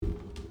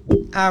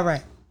All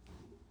right.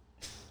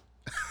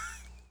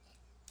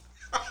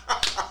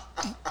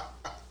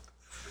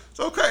 It's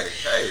okay.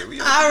 Hey,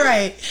 All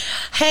right.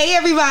 Hey,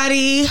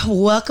 everybody.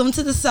 Welcome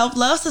to the Self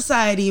Love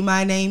Society.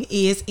 My name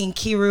is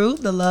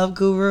Nkiru, the Love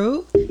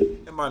Guru.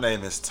 And my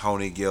name is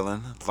Tony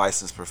Gillen,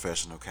 licensed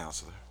professional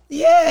counselor.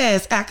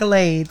 Yes,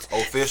 accolades.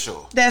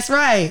 Official. That's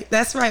right.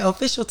 That's right.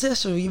 Official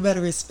tissue. You better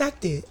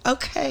respect it.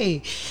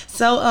 Okay.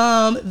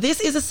 So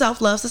this is a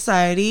Self-Love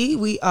Society.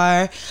 We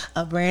are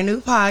a brand new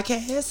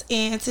podcast.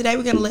 And today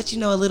we're going to let you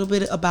know a little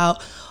bit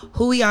about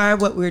who we are,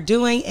 what we're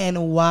doing,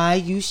 and why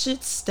you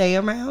should stay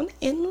around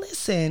and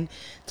listen.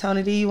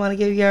 Tony, do you want to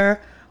give your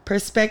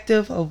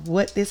perspective of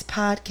what this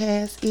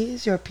podcast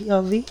is, your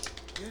POV?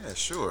 Yeah,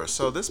 sure.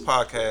 So this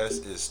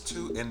podcast is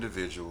two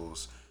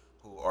individuals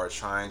who are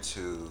trying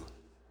to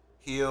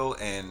heal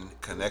and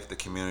connect the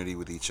community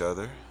with each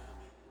other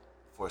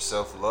for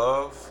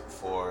self-love,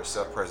 for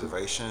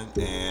self-preservation,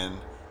 and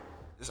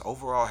just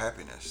overall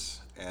happiness.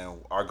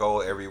 And our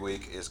goal every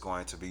week is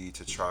going to be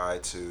to try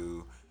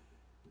to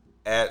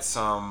add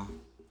some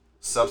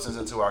substance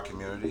into our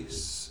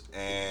communities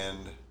and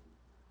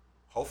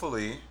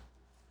hopefully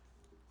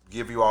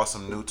give you all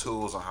some new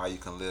tools on how you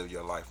can live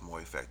your life more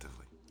effectively.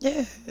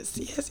 Yes.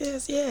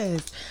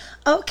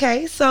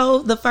 Okay, so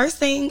the first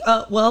thing,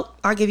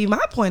 I'll give you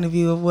my point of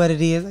view of what it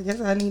is. I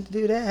guess I need to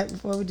do that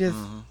before we just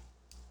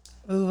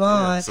move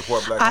on. Yeah,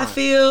 support Black I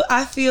women.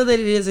 I feel that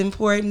it is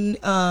important.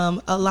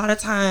 A lot of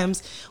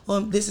times,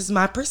 this is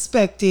my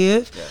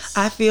perspective. Yes.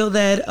 I feel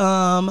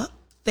that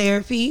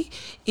therapy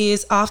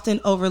is often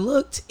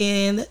overlooked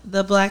in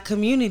the Black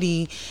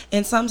community,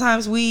 and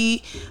sometimes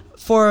we,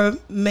 for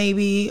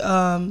maybe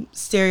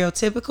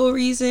stereotypical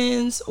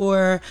reasons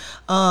or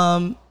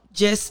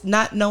just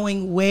not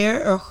knowing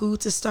where or who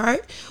to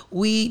start,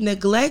 we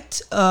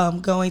neglect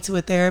going to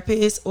a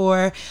therapist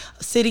or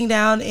sitting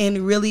down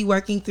and really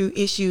working through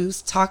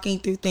issues, talking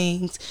through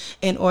things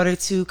in order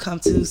to come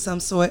to some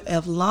sort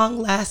of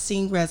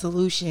long-lasting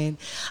resolution.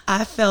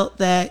 I felt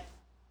that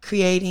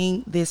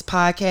creating this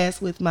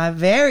podcast with my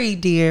very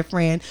dear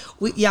friend,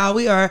 we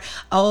are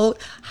old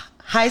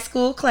high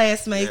school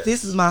classmates. Yes.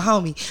 This is my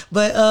homie.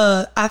 But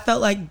I felt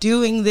like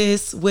doing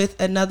this with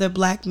another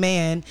Black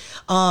man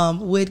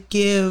would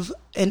give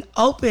an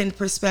open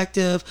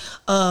perspective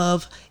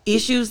of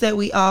issues that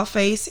we all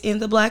face in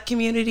the Black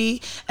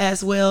community,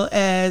 as well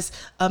as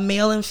a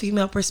male and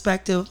female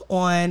perspective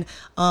on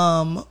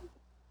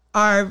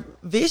our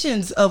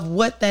visions of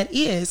what that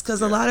is, because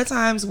a lot of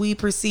times we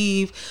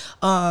perceive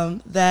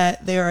that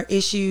there are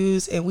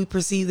issues and we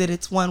perceive that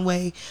it's one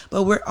way,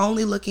 but we're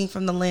only looking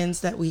from the lens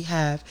that we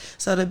have.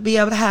 So to be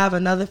able to have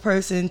another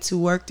person to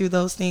work through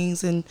those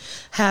things and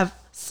have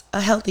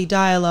a healthy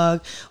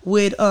dialogue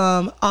would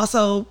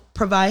also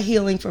provide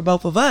healing for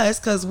both of us,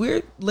 because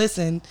we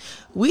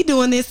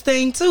doing this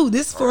thing too.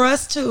 This is for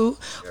us too,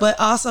 but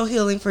also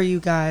healing for you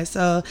guys.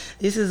 So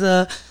this is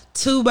a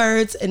two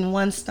birds and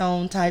one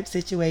stone type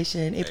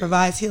situation. It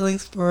provides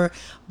healings for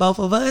both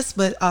of us,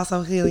 but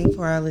also healing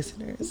for our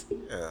listeners.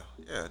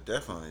 Yeah,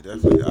 definitely.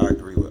 I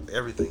agree with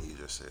everything you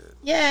just said.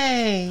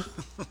 Yay.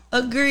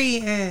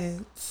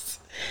 Agreements.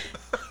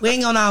 We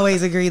ain't gonna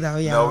always agree though,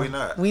 y'all.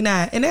 No, we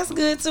not. And that's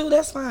good too.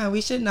 That's fine. We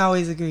shouldn't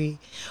always agree.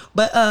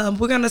 But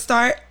we're gonna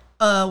start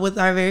with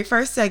our very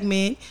first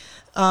segment.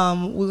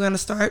 We're gonna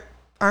start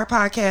our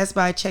podcast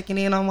by checking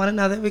in on one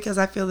another, because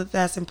I feel that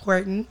that's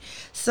important.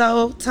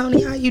 So,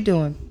 Tony, how you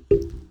doing?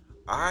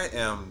 I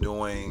am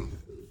doing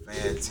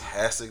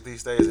fantastic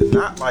these days, and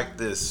not like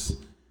this,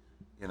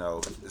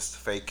 this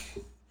fake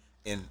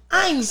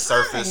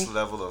surface fine.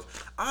 level of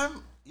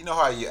you know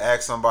how you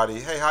ask somebody,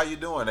 hey, how you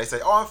doing? They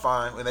say, oh, I'm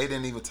fine. And they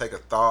didn't even take a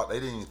thought.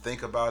 They didn't even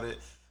think about it.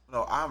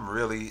 No, I'm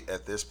really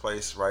at this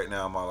place right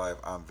now in my life.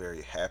 I'm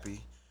very happy.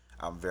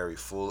 I'm very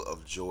full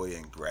of joy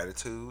and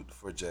gratitude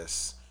for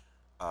just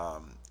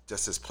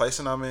this place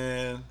that I'm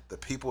in, the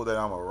people that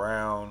I'm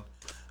around,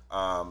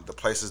 the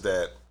places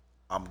that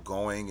I'm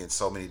going in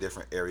so many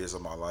different areas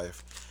of my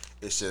life.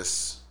 It's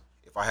just,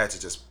 if I had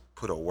to just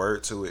put a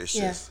word to it, it's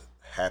just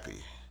happy.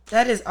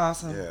 That is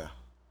awesome. Yeah.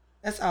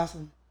 That's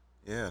awesome.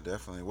 Yeah,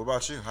 definitely. What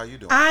about you? How you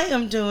doing? I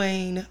am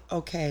doing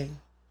okay.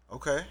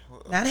 Okay.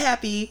 Not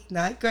happy,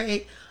 not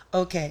great.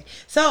 Okay.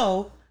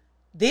 So,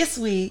 this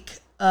week,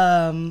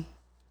 I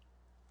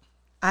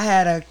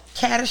had a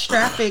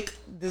catastrophic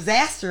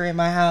disaster in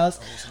my house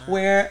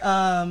where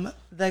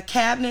the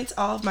cabinets,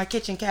 all of my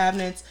kitchen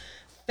cabinets,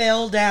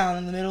 fell down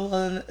in the middle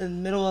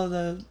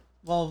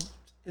of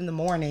in the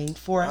morning,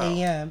 4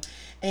 a.m.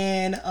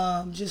 and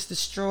just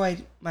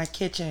destroyed my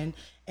kitchen.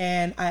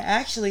 And I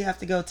actually have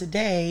to go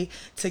today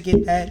to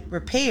get that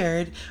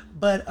repaired.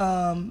 But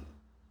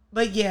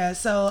yeah,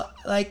 so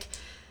like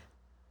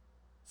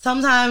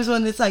sometimes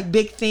when it's like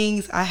big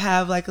things, I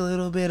have like a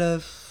little bit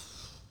of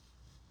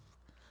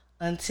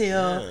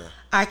until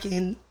I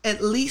can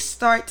at least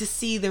start to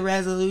see the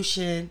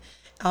resolution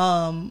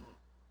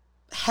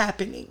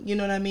happening. You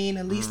know what I mean?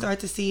 At least start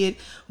to see it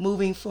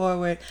moving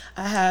forward.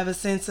 I have a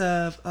sense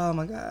of, oh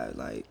my God,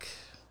 like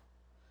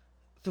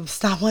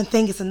stop one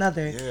thing, it's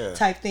another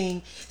type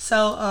thing.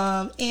 So,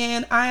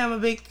 and I am a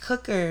big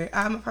cooker.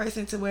 I'm a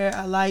person to where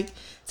I like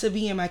to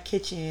be in my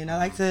kitchen. I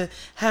like to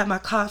have my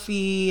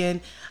coffee,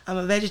 and I'm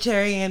a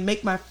vegetarian,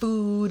 make my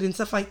food and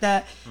stuff like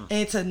that.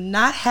 And to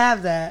not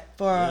have that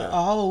for a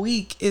whole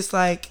week, it's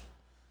like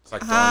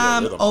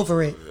I'm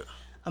over it.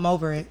 I'm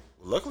over it.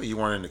 Luckily, you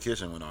weren't in the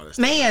kitchen when all this.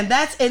 Man,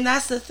 that's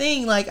the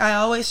thing. Like, I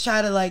always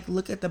try to like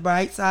look at the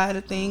bright side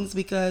of things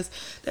because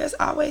there's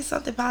always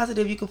something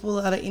positive you can pull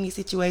out of any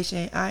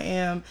situation. I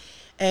am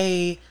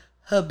a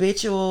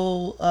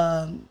habitual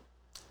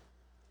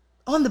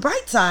on the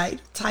bright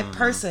side type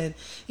person.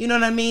 You know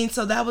what I mean?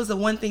 So that was the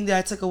one thing that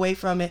I took away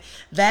from it.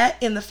 That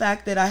and the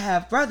fact that I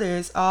have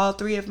brothers. All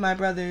three of my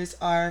brothers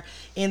are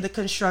in the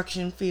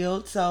construction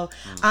field. So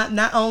I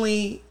not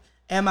only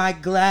am I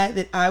glad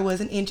that I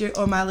wasn't injured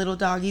or my little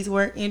doggies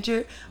weren't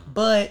injured,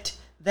 but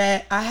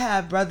that I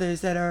have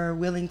brothers that are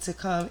willing to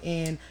come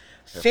and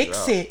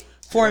fix it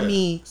for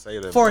me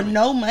for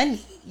no money.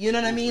 You know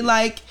what I mean?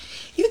 Like,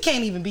 you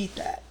can't even beat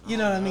that. You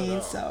know what I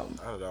mean? So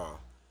not at all.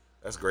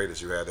 That's great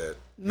that you had that.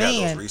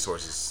 Man, those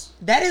resources.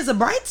 That is a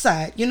bright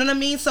side. You know what I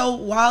mean? So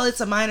while it's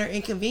a minor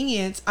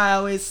inconvenience, I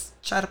always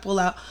try to pull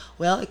out,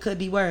 well, it could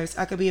be worse.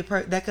 I could be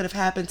that could have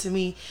happened to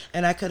me,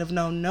 and I could have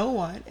known no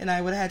one, and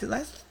I would have had to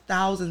last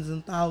thousands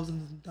and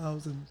thousands and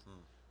thousands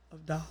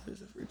of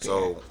dollars of repair.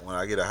 So when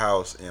I get a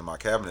house and my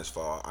cabinets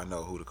fall, I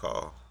know who to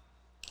call.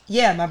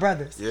 Yeah, my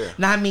brothers. Yeah.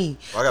 Not me.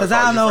 Well, I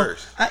don't know.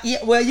 First.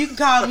 Well, you can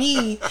call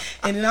me,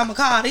 and then I'm going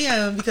to call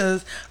them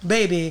because,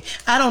 baby,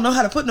 I don't know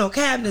how to put no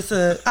cabinets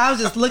up. I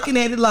was just looking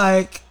at it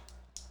like.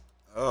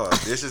 Oh,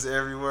 dishes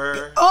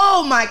everywhere.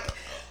 Oh, my.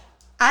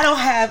 I don't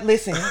have,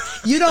 listen,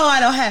 you know I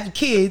don't have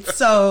kids,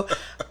 so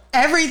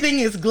everything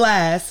is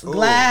glass. Ooh.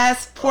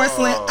 Glass,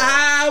 porcelain.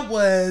 I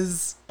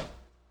was.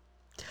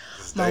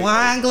 My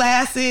wine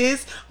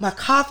glasses, my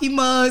coffee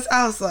mugs.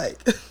 I was like,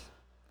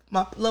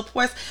 my little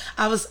porcelain.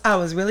 I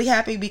was really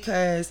happy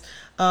because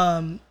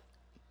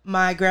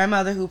my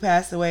grandmother who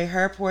passed away,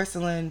 her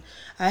porcelain,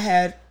 I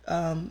had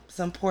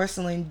some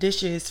porcelain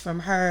dishes from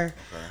her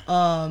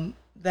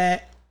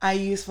that I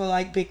use for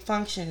like big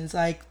functions,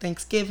 like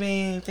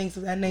Thanksgiving, things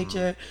of that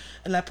nature.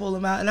 And I pull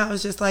them out, and I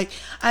was just like,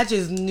 I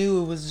just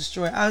knew it was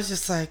destroyed. I was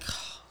just like,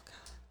 oh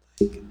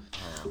God,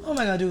 like, what am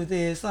I gonna do with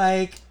this?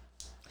 Like,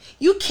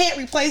 you can't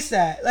replace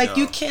that. Like,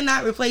 you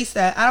cannot replace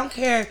that. I don't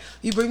care.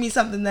 You bring me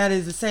something that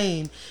is the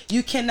same.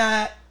 You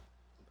cannot.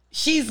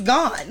 She's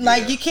gone.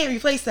 Like, you can't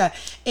replace that.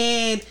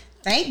 And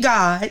thank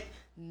God,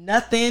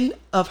 nothing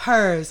of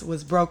hers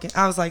was broken.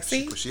 I was like,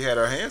 see? She had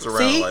her hands around.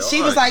 See? Like,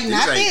 she was like,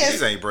 not this.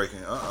 These ain't breaking.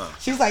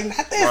 She was like,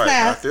 not this right,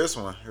 now. Not this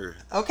one. Here.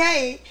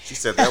 Okay. She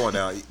set that one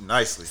down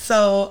nicely.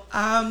 So,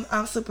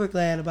 I'm super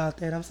glad about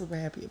that. I'm super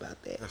happy about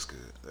that. That's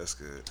good. That's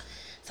good.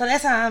 So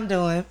that's how I'm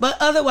doing. But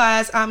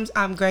otherwise,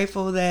 I'm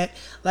grateful that,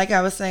 like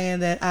I was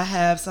saying, that I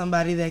have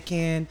somebody that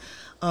can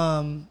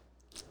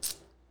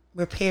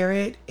repair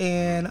it,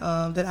 and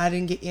that I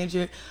didn't get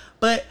injured.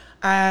 But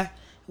I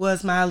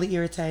was mildly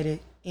irritated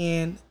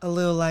and a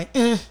little like,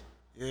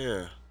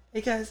 yeah.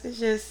 Because it's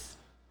just,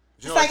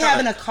 it's like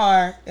having a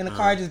car, and the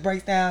car just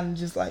breaks down and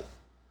just like.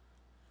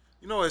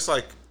 You know, it's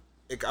like,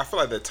 I feel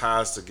like that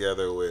ties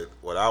together with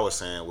what I was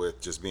saying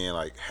with just being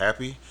like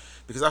happy.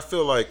 Because I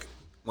feel like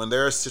when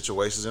there are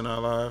situations in our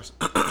lives,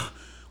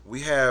 we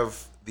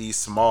have these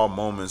small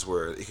moments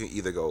where it can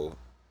either go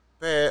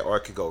bad or it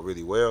could go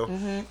really well.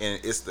 And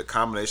it's the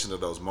combination of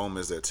those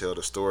moments that tell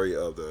the story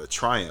of the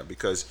triumph,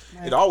 because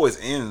it always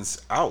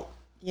ends out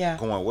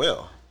going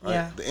well. Right?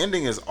 Yeah. The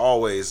ending is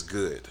always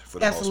good for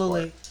the most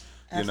part.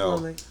 Absolutely. You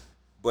know?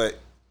 But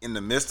in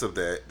the midst of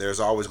that, there's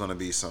always going to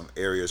be some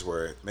areas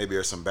where maybe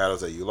there's some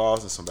battles that you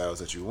lost and some battles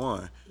that you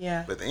won.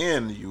 Yeah. But at the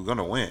end, you're going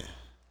to win.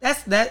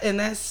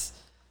 That's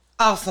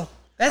awesome.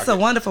 That's a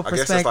wonderful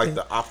perspective. I guess it's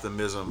like the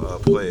optimism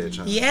pledge.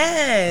 Huh?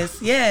 Yes,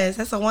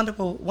 that's a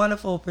wonderful,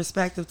 wonderful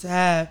perspective to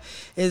have.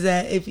 Is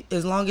that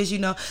as long as you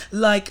know,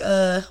 like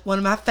one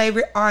of my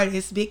favorite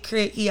artists, Big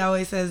Crit, he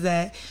always says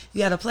that you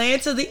got to play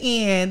until the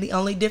end. The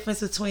only difference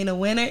between a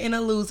winner and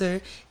a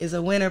loser is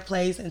a winner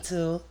plays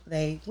until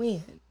they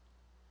win.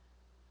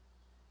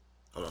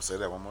 Hold on, say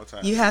that one more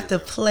time. You have to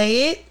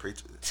play it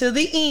to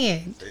the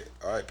end.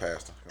 All right,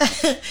 Pastor.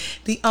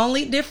 The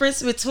only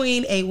difference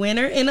between a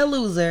winner and a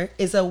loser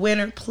is a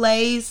winner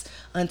plays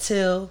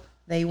until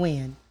they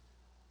win.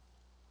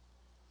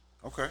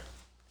 Okay.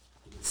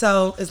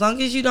 So as long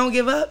as you don't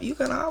give up, you're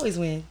gonna always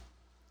win.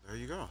 There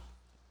you go.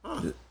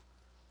 Huh.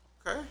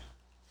 Okay.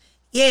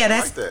 Yeah,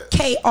 that's like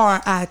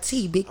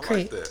KRIT, Big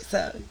Crit. Like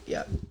so,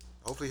 yeah.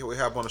 Hopefully we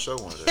have on the show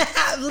one day.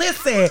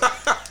 Listen,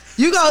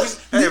 you go.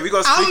 Hey, we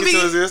gonna speak it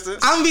to existence.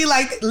 I'm gonna be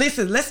like,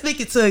 listen, let's speak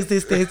it to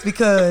existence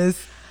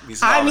because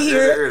I'm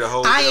here.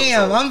 I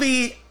am. I'm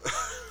be.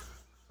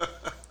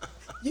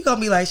 You gonna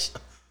be like,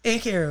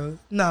 and Carol,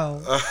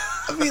 no.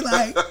 I'll be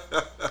like,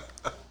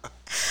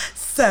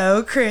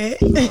 so Crit.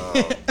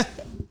 Yeah.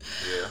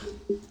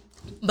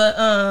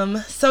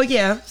 But so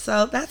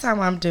that's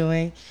how I'm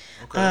doing.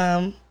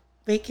 Okay.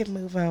 We can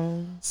move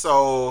on.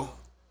 So,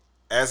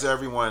 as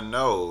everyone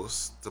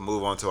knows, to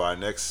move on to our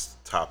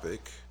next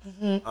topic.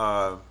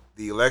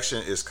 The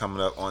election is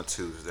coming up on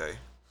Tuesday.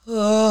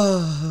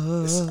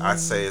 I'd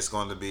say it's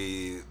going to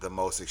be the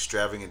most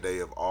extravagant day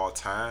of all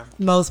time.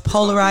 Most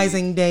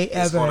polarizing day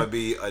ever. It's going to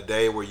be a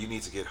day where you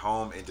need to get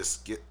home and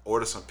just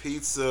order some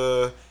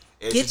pizza.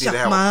 And Get you need your to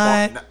have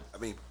mind.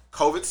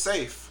 COVID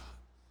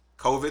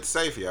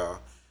safe, y'all.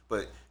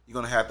 But you're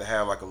going to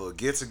have like a little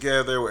get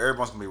together where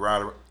everyone's going to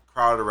be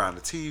crowded around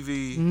the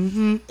TV.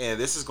 And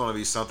this is going to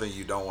be something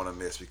you don't want to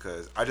miss,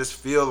 because I just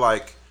feel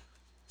like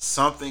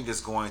something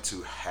is going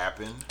to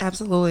happen.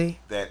 Absolutely.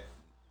 That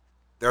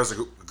there's a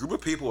group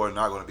of people who are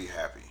not going to be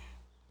happy.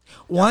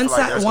 One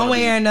side, one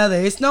way or another.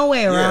 It's no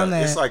way around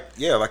that. It's like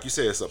you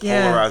said, it's a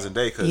polarizing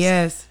day,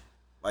 because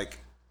like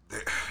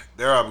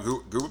there are a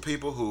group of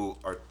people who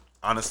are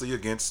honestly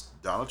against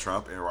Donald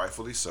Trump, and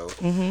rightfully so.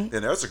 And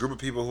there's a group of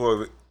people who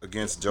are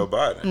against Joe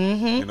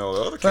Biden. You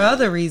know, for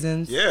other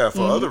reasons. Yeah,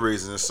 for other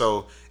reasons.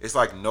 So it's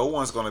like no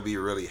one's going to be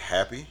really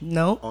happy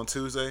on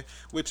Tuesday,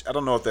 which I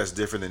don't know if that's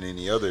different than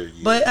any other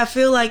year. But I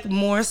feel like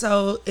more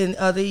so in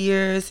other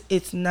years,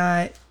 it's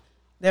not.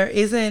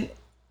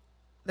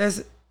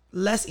 There's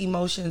less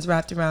emotions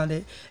wrapped around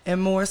it,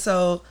 and more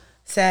so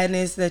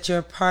sadness that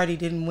your party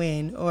didn't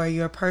win or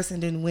your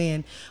person didn't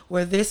win.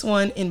 Where this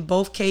one, in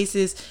both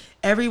cases,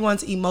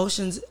 everyone's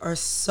emotions are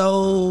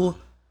so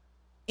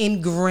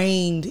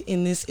ingrained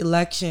in this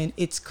election.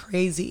 It's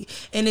crazy,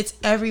 and it's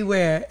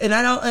everywhere. And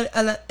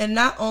and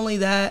not only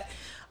that,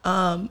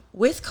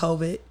 with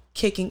COVID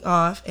kicking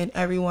off and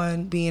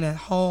everyone being at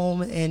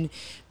home and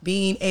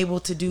being able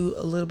to do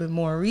a little bit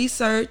more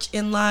research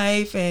in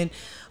life and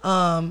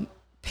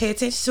pay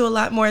attention to a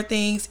lot more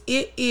things,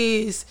 it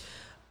is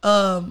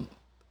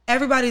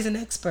everybody's an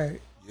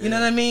expert. You know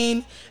what I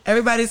mean?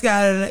 Everybody's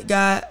got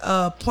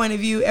a point of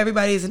view.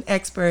 Everybody is an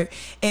expert,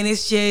 and it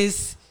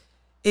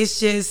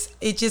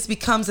just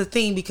becomes a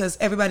thing because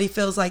everybody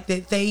feels like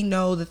that they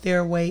know that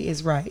their way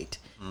is right.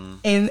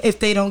 And if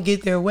they don't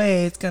get their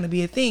way, it's going to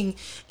be a thing.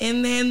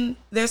 And then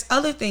there's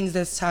other things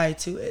that's tied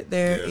to it.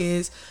 There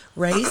is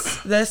race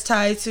that's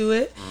tied to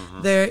it.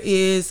 There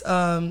is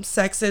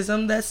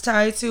sexism that's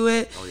tied to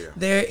it.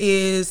 There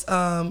is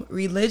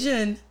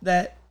religion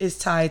that is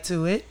tied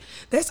to it.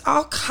 There's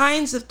all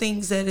kinds of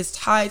things that is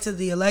tied to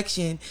the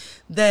election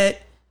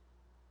that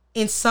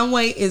in some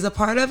way is a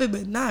part of it,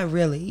 but not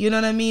really. You know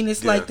what I mean?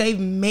 It's like they've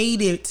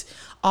made it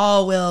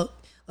all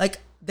like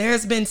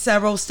there's been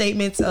several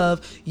statements of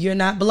you're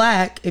not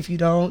black if you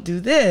don't do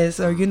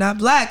this, or you're not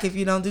black if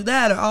you don't do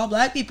that, or all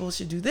black people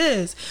should do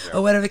this,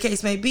 or whatever the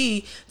case may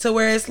be, to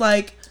where it's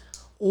like,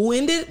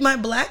 when did my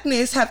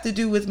blackness have to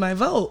do with my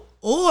vote?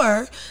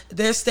 Or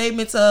there's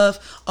statements of,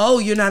 oh,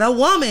 you're not a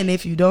woman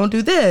if you don't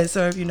do this,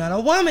 or if you're not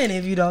a woman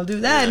if you don't do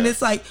that. And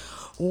it's like,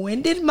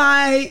 when did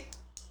my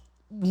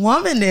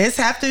womanness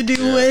have to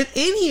do with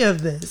any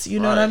of this? You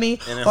know what I mean?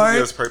 And then who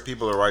gives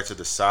people a right to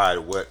decide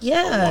what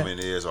a woman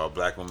is, or a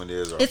black woman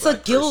is, or it's a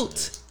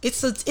guilt.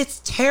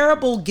 It's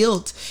terrible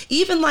guilt.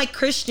 Even like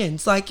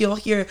Christians, like you'll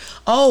hear,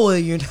 oh, well,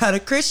 you're not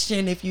a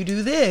Christian if you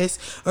do this,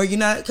 or you're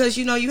not, because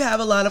you have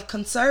a lot of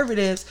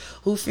conservatives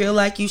who feel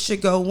like you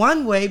should go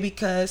one way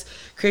because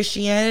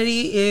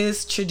Christianity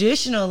is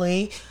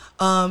traditionally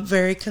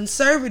very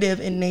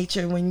conservative in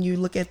nature when you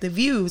look at the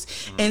views.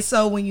 And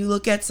so when you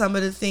look at some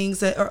of the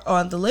things that are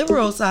on the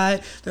liberal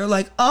side, they're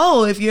like,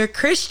 oh, if you're a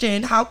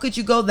Christian, how could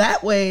you go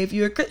that way? If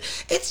you're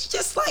it's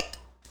just like,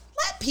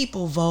 let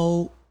people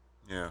vote.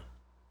 Yeah.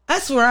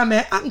 That's where I'm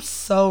at. I'm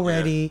so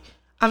ready.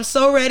 I'm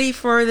so ready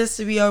for this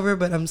to be over,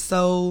 but I'm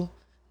so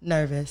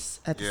nervous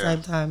at the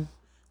same time.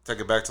 Take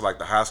it back to like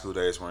the high school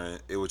days when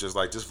it was just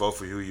like, just vote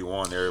for who you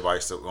want and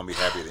everybody's still going to be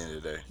happy at the end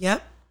of the day.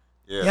 Yep.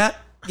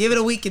 Give it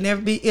a week and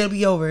it'll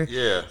be over.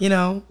 Yeah.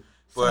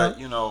 But,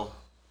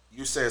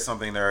 you said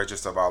something there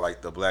just about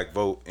like the black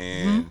vote.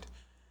 And,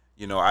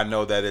 I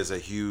know that is a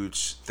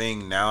huge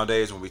thing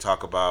nowadays when we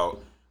talk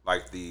about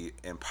like the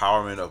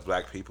empowerment of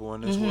black people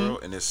in this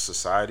world, in this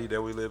society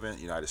that we live in,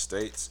 United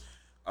States.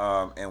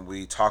 And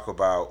we talk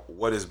about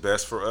what is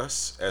best for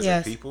us as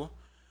a people.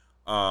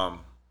 One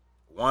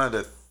of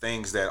the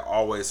things that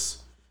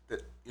always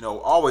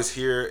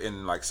hear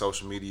in like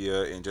social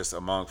media and just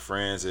among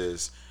friends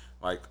is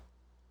like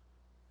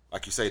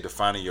you say,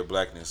 defining your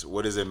blackness.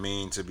 What does it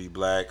mean to be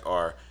black,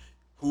 or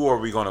who are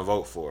we going to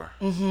vote for?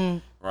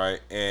 Right?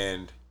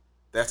 And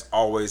that's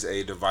always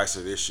a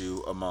divisive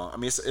issue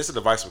it's a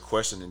divisive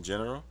question in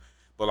general,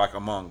 but like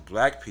among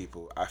black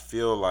people, I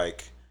feel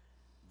like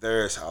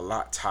there's a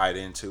lot tied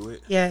into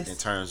it in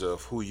terms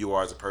of who you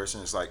are as a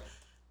person. It's like,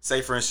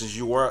 say for instance,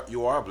 you are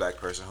a black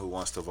person who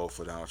wants to vote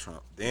for Donald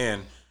Trump.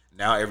 Then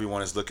now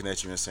everyone is looking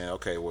at you and saying,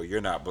 okay, well,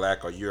 you're not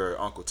black, or you're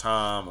Uncle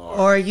Tom,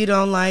 or you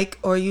don't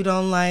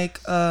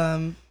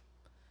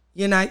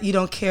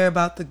care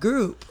about the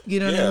group. You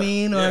know what I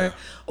mean?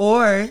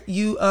 Or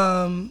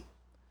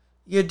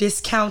you're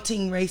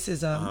discounting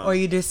racism, or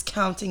you're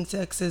discounting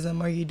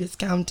sexism, or you're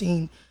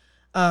discounting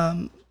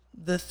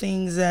the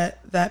things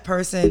that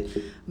person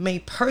may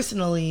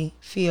personally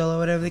feel, or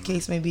whatever the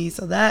case may be.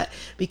 So that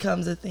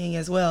becomes a thing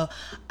as well.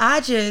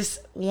 I just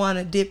want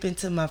to dip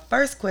into my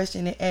first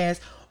question and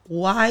ask,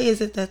 why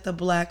is it that the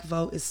black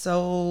vote is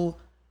so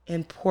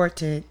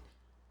important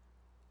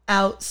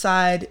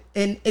outside?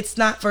 And it's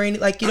not for any,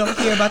 like, you don't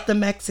hear about the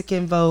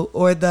Mexican vote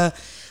or the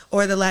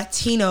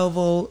Latino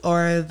vote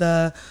or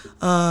the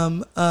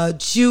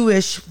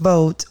Jewish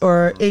vote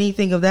or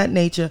anything of that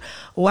nature.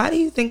 Why do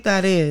you think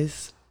that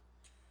is?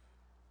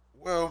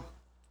 Well,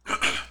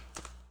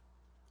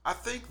 I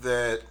think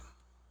that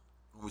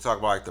when we talk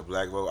about like the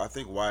black vote, I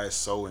think why it's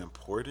so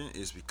important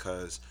is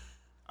because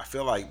I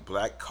feel like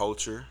black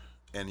culture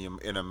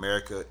in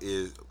America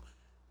is,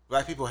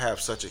 black people have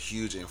such a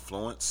huge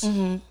influence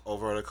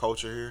over the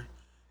culture here,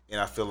 and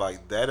I feel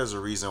like that is a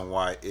reason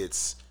why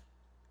it's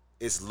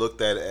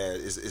looked at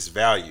as it's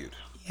valued.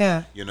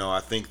 Yeah. You know, I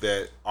think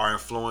that our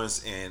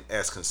influence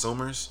as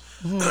consumers,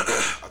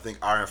 I think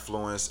our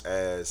influence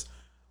as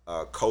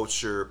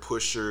culture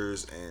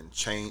pushers and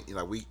change, you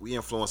know, we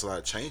influence a lot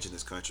of change in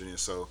this country, and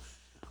so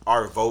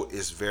our vote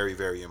is very,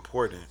 very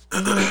important.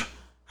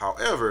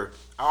 However,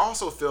 I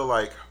also feel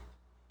like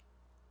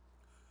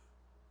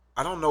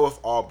I don't know if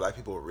all black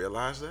people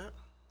realize that.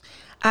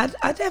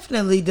 I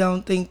definitely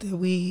don't think that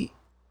we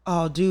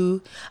all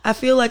do. I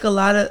feel like a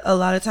lot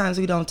of times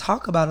we don't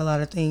talk about a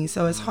lot of things,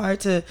 so it's hard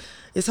to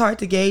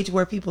gauge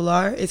where people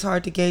are. It's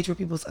hard to gauge where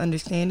people's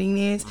understanding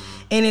is,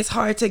 and it's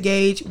hard to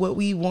gauge what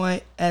we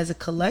want as a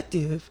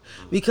collective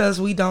because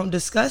we don't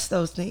discuss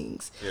those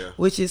things. Yeah.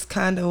 Which is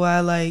kind of why,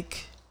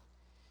 like,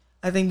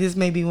 I think this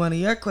may be one of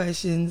your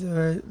questions,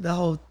 or the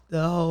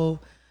whole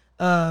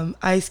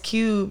Ice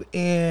Cube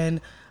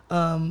and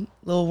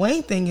Lil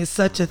Wayne thing is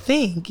such a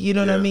thing. You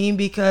know what I mean?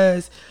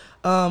 Because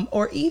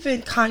or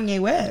even Kanye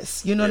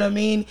West, you know what I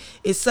mean?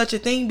 It's such a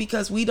thing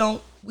because we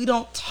don't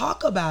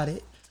talk about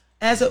it.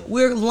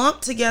 We're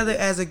lumped together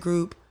as a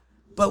group,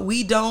 but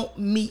we don't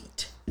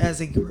meet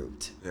as a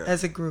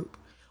group.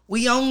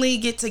 We only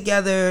get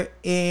together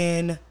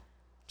in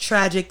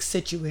tragic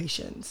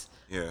situations.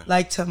 Yeah.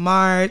 Like to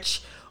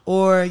march,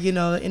 or, you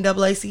know,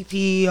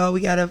 NAACP, or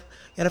we gotta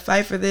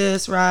fight for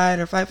this, right?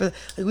 Or fight for,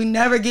 like, we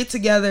never get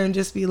together and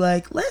just be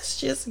like, let's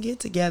just get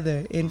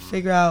together and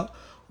figure out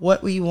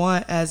what we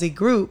want as a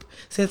group,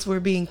 since we're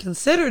being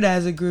considered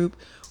as a group,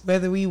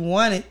 whether we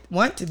want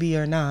to be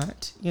or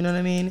not. You know what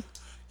I mean?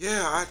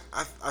 Yeah,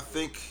 I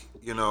think,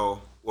 you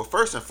know, well,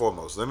 first and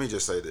foremost, let me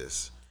just say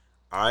this.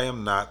 I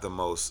am not the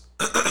most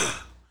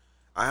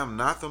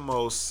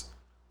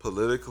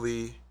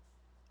politically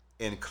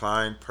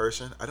inclined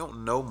person. I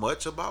don't know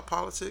much about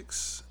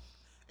politics,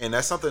 and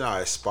that's something I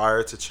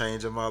aspire to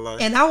change in my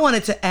life. And I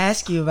wanted to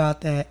ask you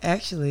about that,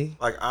 actually.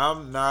 Like, I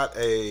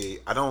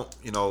don't,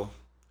 you know,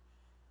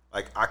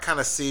 like, I kind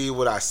of see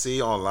what I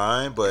see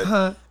online,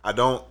 but I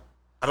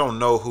don't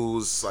know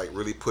who's like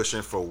really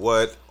pushing for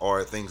what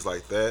or things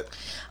like that.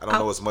 I don't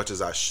know as much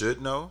as I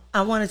should know.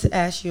 I wanted to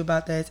ask you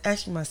about that. It's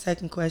actually my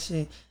second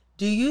question.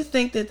 Do you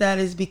think that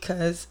is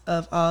because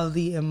of all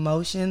the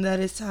emotion that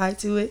is tied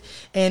to it,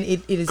 and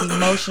it is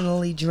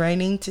emotionally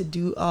draining to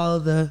do all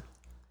the...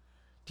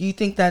 Do you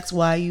think that's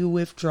why you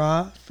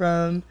withdraw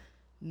from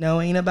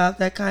knowing about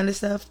that kind of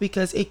stuff?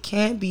 Because it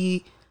can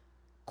be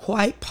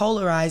quite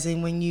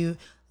polarizing when you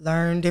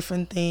learn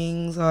different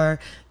things or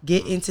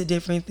get into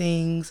different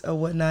things or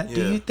whatnot. Yeah.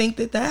 Do you think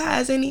that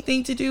has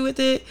anything to do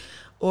with it,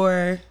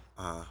 or?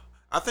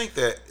 I think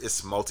that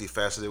it's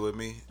multifaceted with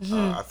me.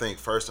 I think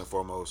first and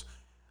foremost,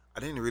 I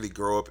didn't really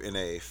grow up in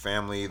a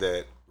family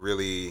that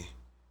really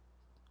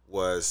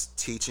was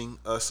teaching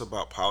us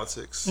about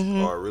politics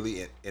or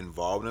really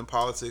involved in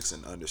politics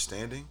and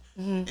understanding.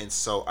 And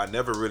so I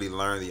never really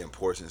learned the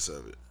importance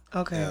of it.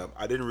 Okay.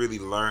 I didn't really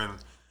learn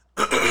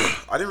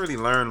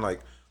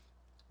like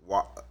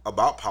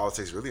about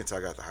politics really until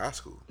I got to high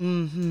school.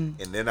 And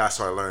then I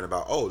started learning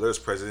about, there's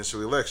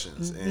presidential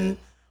elections and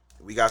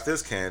we got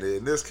this candidate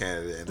and this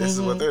candidate and this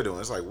is what they're doing.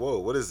 It's like, whoa,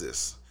 what is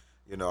this?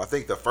 You know, I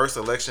think the first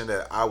election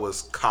that I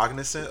was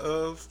cognizant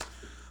of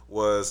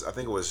was, I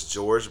think it was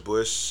George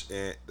Bush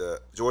and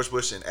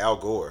Al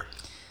Gore.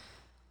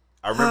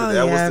 I remember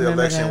that was the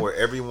election where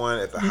everyone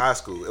at the high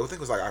school, I think it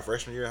was like our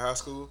freshman year in high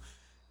school,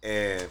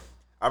 and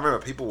I remember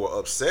people were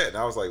upset, and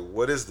I was like,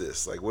 what is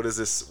this? Like, what is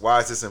this? Why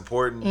is this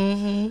important?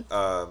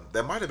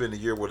 That might have been the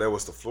year where there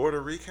was the Florida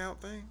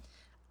recount thing.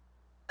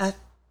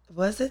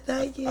 Was it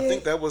that year? I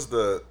think that was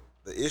the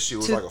issue. It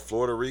was like a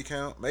Florida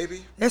recount,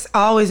 maybe. There's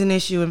always an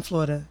issue in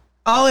Florida.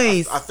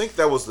 Always. I think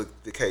that was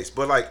the case.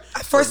 But like,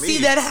 I foresee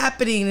that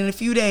happening in a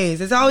few days.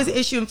 There's always an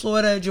issue in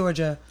Florida,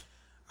 Georgia.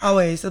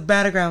 Always. The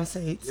battleground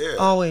states. Yeah.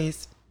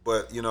 Always.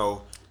 But, you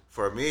know,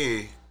 for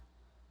me,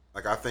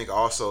 like, I think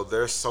also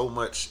there's so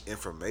much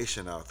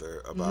information out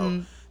there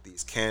about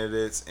these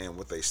candidates and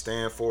what they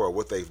stand for or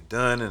what they've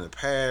done in the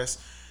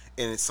past.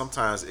 And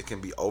sometimes it can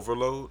be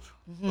overload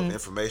of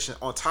information.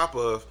 On top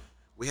of,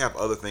 we have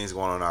other things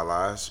going on in our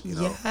lives. You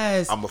know,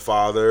 I'm a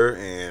father,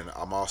 and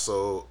I'm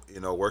also, you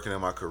know, working in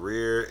my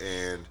career,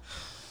 and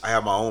I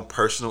have my own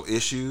personal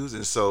issues.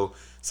 And so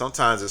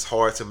sometimes it's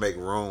hard to make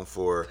room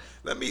for,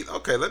 let me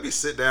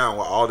sit down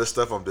with all this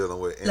stuff I'm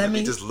dealing with, and let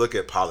me just look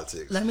at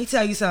politics. Let me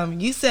tell you something.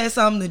 You said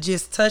something that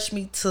just touched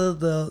me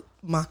to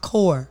my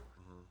core.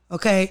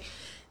 Okay.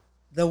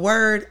 the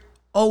word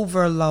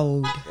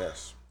overload.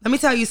 Yes. Let me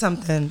tell you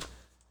something.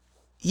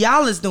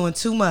 Y'all is doing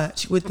too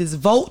much with this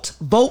vote.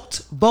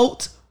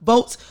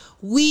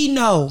 We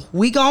know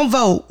we gonna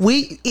vote.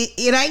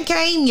 It ain't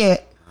came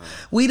yet.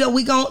 We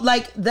gon'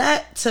 like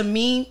that. To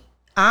me,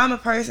 I'm a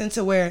person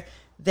to where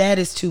that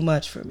is too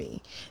much for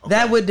me. Okay.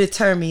 That would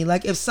deter me.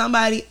 Like if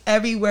somebody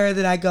everywhere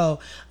that I go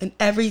and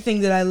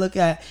everything that I look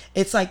at,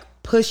 it's like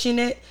pushing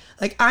it.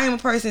 Like I am a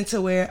person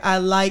to where I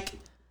like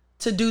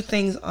to do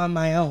things on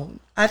my own.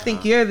 I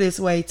think you're this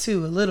way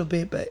too, a little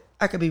bit, but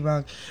I could be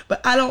wrong.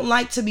 But I don't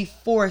like to be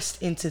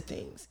forced into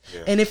things.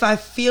 Yeah. And if I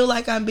feel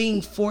like I'm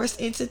being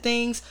forced into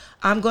things,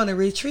 I'm going to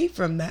retreat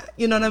from that.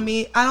 You know what I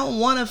mean? I don't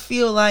want to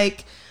feel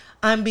like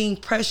I'm being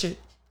pressured.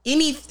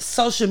 Any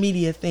social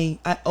media thing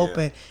I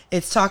open,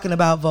 it's talking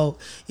about vote.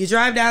 You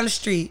drive down the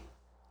street,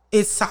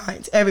 it's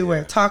signs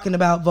everywhere talking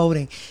about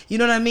voting. You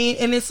know what I mean?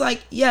 And it's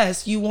like,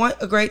 yes, you want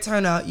a great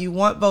turnout. You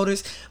want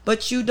voters,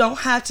 but you don't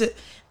have to.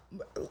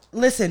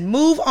 Listen,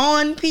 move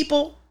on,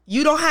 people.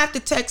 You don't have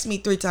to text me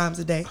 3 times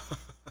a day.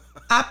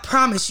 I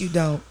promise you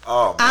don't.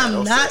 Oh, man,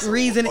 I'm not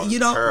reasoning. You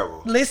don't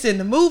terrible. Listen.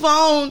 To move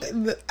on,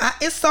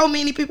 it's so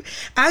many people.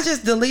 I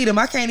just delete them.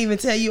 I can't even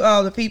tell you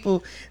all the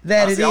people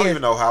that it is. I don't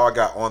even know how I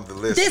got on the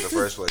list in the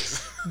first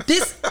place.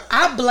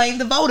 I blame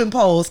the voting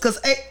polls because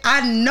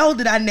I know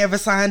that I never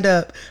signed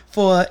up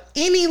for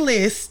any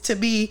list to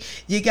be.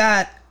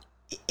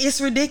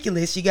 It's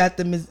ridiculous. You got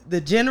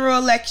the general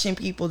election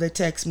people that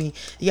text me.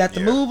 You got the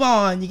move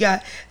on. You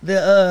got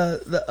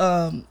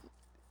the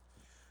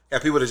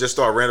people that just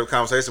start random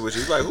conversation with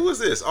you. Like, who is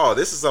this? Oh,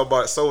 this is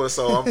about so and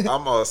so.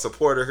 I'm a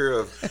supporter here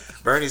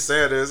of Bernie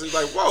Sanders. You're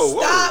like, whoa.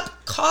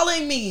 Stop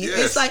calling me. Yes.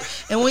 It's like,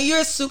 and when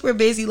you're super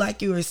busy,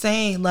 like you were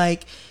saying,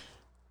 like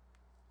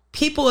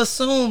people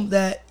assume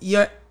that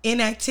your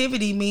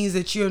inactivity means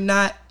that you're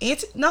not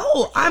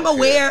no, I'm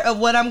aware of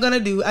what I'm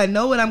gonna do. I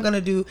know what I'm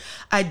gonna do.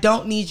 I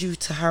don't need you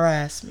to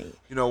harass me.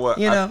 You know what?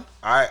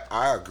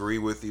 I agree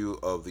with you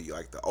of the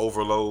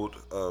overload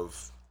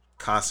of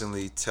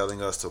constantly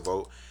telling us to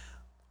vote.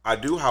 I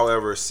do,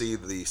 however, see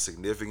the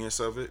significance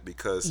of it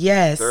because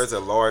there's a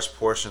large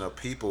portion of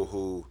people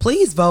who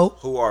please vote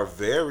who are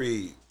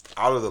very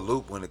out of the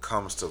loop when it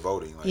comes to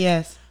voting.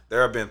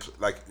 There have been,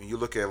 like, when you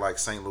look at like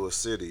St. Louis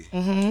City,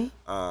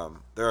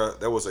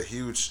 there was a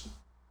huge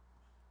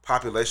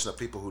population of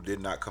people who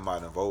did not come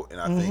out and vote, and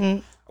I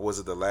think was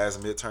it the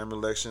last midterm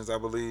elections? I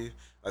believe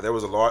there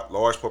was a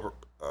large,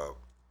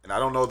 and I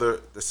don't know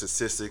the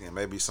statistic, and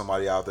maybe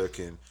somebody out there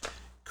can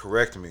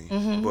correct me,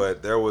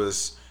 but there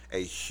was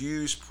a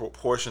huge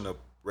proportion of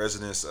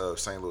residents of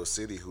St. Louis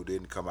City who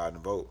didn't come out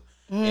and vote,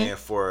 and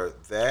for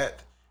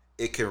that,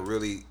 it can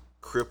really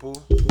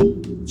cripple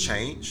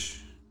change.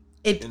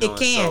 It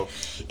can.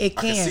 I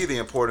can see the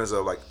importance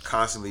of like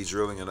constantly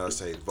drilling in us,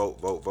 say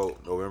vote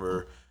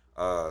November.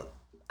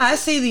 I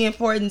see the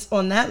importance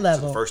on that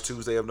level. The first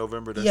Tuesday of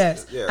November.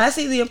 I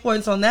see the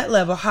importance on that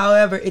level.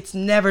 However, it's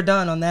never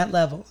done on that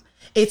level.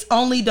 It's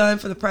only done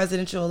for the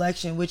presidential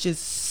election, which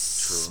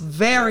is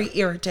very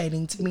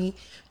irritating to me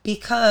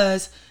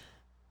because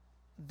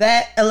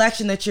that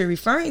election that you're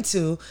referring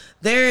to,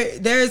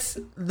 there's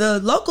the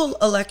local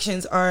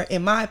elections are,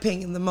 in my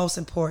opinion, the most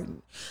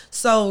important.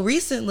 So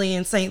recently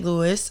in St.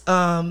 Louis,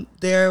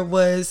 there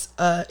was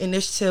an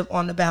initiative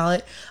on the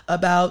ballot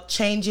about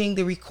changing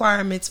the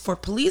requirements for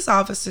police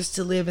officers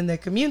to live in their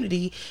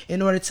community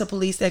in order to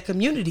police that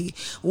community.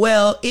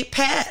 Well, it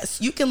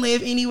passed. You can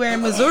live anywhere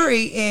in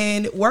Missouri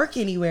and work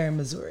anywhere in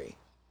Missouri.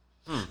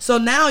 So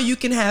now you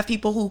can have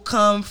people who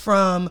come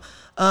from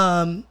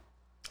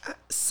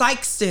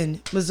Sikeston,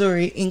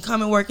 Missouri, and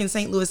come and work in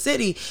St. Louis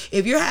City.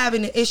 If you're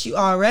having an issue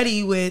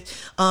already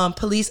with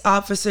police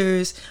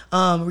officers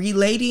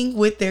relating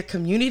with their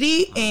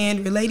community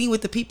and relating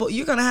with the people,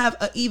 you're going to have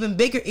an even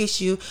bigger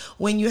issue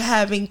when you're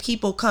having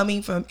people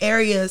coming from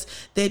areas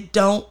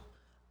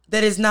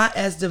that is not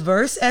as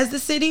diverse as the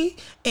city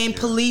and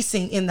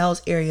policing in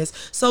those areas.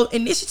 So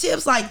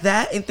initiatives like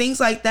that and things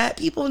like that,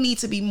 people need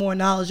to be more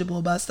knowledgeable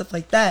about stuff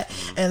like that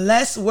and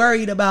less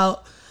worried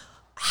about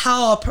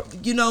how,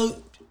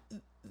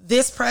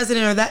 this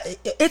president or that.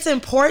 It's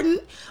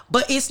important,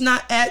 but it's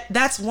not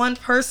that's one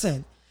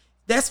person.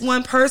 That's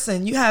one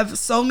person. You have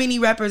so many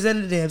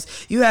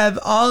representatives. You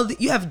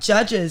have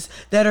judges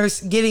that are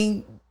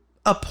getting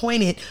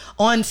appointed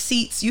on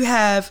seats. You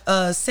have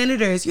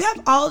senators. You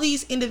have all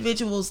these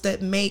individuals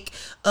that make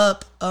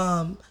up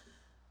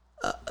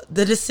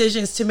the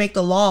decisions to make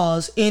the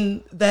laws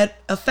that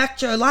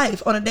affect your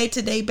life on a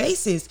day-to-day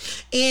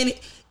basis. And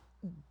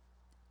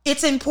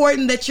it's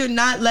important that you're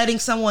not letting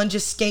someone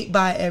just skate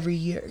by every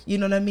year. You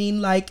know what I mean?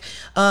 Like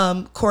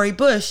Cori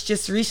Bush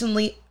just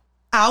recently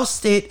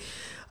ousted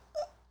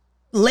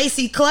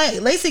Lacy Clay.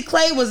 Lacy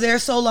Clay was there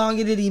so long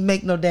it didn't even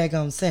make no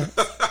daggone sense.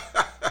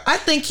 I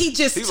think he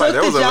just took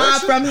the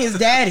job from his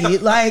daddy.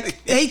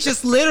 Like they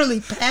just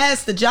literally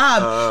passed the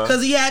job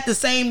because he had the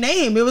same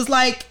name. It was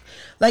like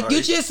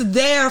you're just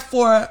there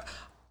for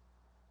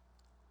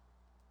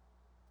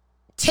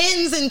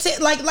tens and tens.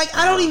 Like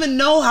I don't even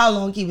know how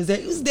long he was there.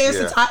 He was there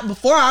since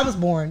before I was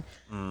born.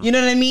 You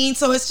know what I mean?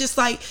 So it's just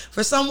like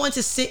for someone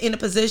to sit in a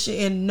position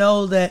and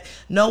know that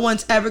no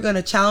one's ever going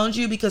to challenge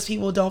you because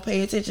people don't pay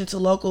attention to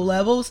local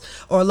levels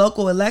or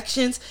local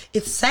elections,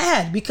 it's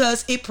sad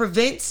because it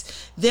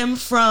prevents them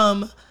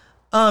from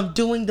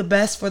doing the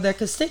best for their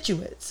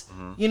constituents.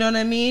 You know what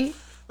I mean?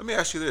 Let me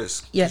ask you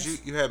this.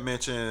 Yes. You had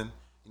mentioned,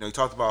 you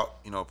talked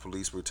about,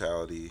 police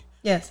brutality.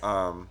 Yes.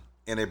 And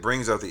it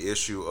brings up the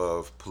issue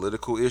of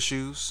political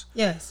issues.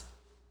 Yes.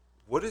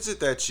 What is it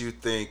that you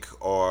think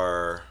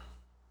are...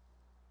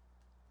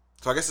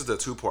 So I guess it's a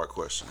two-part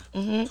question.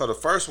 So the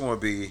first one would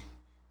be,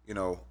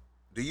 do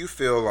you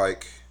feel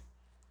like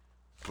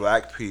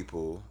black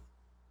people,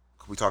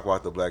 we talk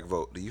about the black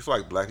vote, do you feel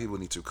like black people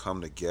need to come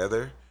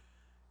together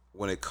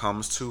when it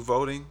comes to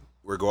voting,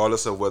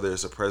 regardless of whether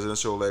it's a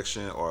presidential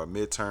election or a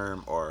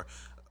midterm or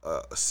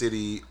a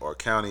city or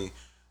county?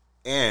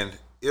 And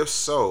if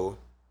so,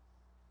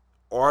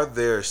 are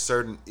there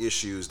certain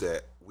issues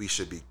that we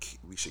should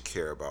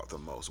care about the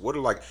most? What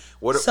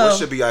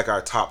should be like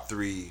our top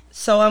three?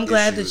 So I'm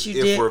glad that you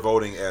did. If we're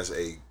voting as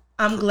a,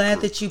 I'm glad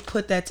that you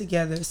put that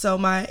together. So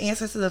my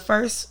answer to the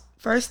first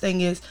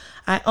thing is,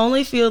 I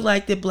only feel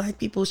like that black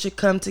people should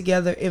come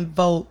together and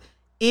vote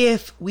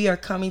if we are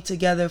coming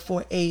together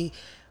for a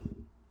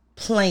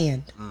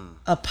plan,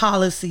 a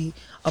policy,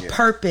 a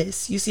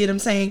purpose. You see what I'm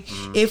saying?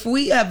 If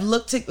we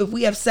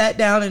have sat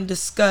down and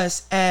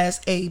discussed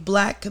as a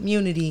black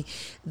community,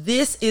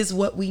 this is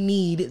what we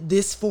need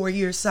this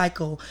 4-year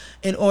cycle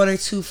in order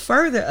to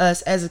further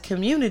us as a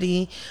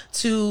community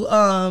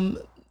to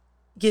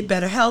get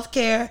better health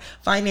care,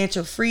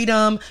 financial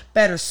freedom,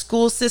 better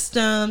school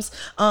systems,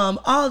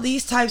 all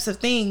these types of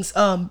things,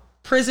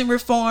 prison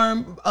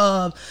reform,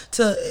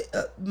 to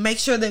make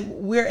sure that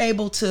we're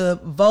able to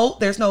vote.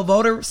 There's no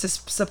voter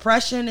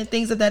suppression and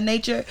things of that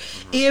nature.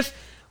 If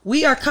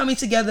we are coming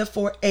together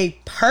for a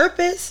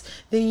purpose,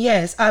 then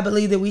yes, I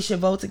believe that we should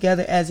vote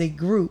together as a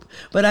group.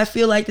 But I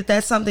feel like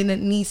that's something that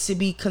needs to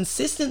be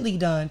consistently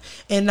done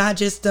and not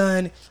just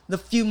done the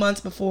few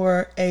months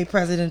before a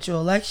presidential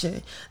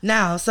election.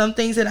 Now, some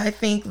things that I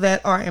think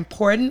that are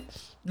important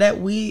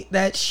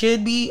that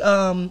should be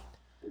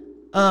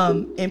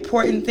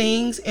important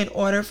things in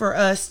order for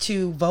us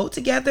to vote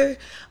together.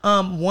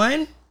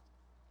 One,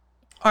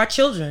 our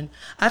children.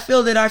 I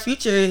feel that our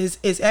future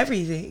is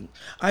everything.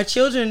 Our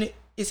children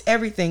is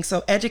everything.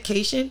 So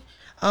education,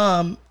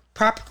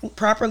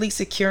 properly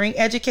securing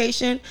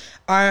education,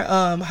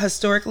 our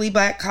historically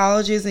black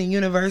colleges and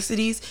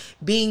universities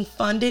being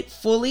funded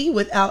fully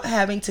without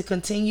having to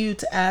continue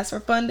to ask for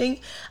funding.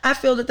 I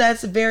feel that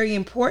that's very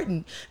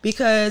important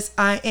because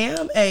I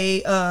am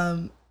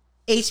a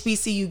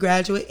HBCU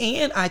graduate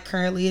and I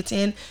currently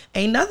attend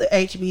another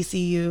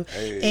HBCU.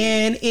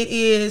 And it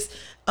is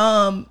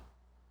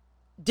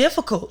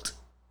difficult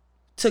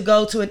to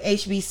go to an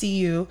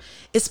HBCU,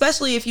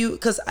 especially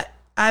because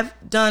I've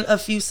done a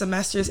few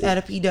semesters at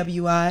a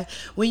PWI.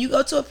 When you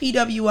go to a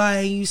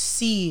PWI and you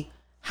see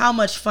how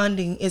much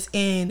funding is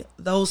in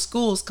those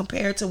schools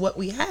compared to what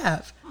we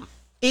have,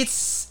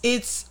 it's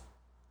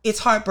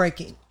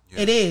heartbreaking.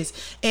 Yeah. It is.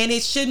 And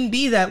it shouldn't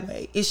be that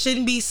way. It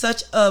shouldn't be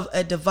such of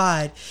a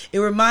divide. It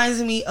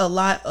reminds me a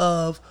lot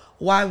of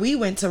why we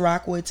went to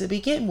Rockwood to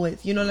begin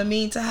with. You know what I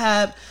mean? To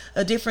have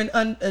a different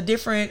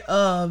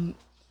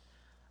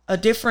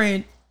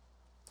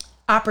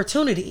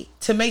opportunity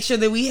to make sure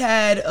that we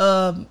had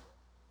Do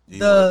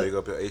you want to big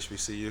up your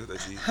HBCU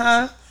that you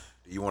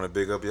do you want to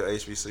big up your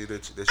HBCU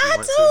that you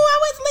went to?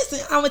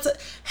 I went to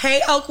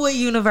Hey Oakwood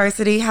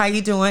University, how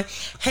you doing?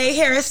 Hey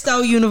Harris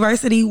Stowe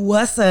University,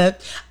 what's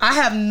up? I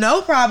have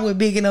no problem with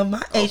bigging up my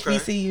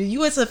HBCU.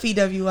 You went to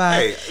PWI.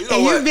 Hey,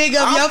 you big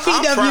up your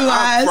PWIs.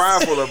 I'm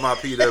prideful of my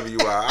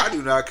PWI. I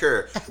do not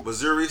care.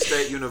 Missouri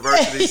State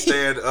University,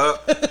 stand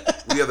up.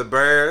 We are the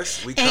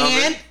Bears. We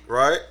coming,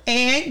 right?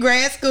 And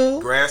grad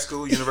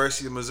school,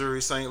 University of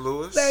Missouri St.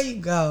 Louis. There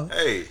you go.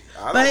 Hey,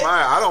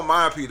 I don't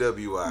mind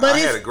PWI. But I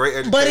had a great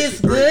education. But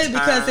it's good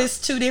because it's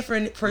two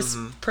different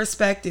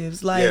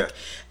perspectives. Like,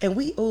 and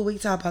we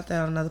talk about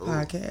that on another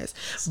podcast.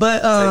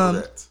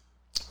 But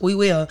we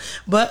will.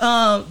 But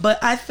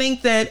I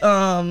think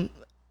that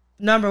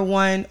number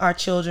one, our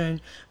children,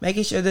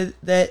 making sure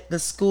that the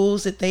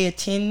schools that they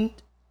attend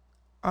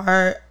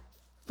are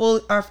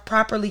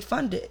properly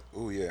funded.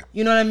 Oh yeah.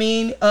 You know what I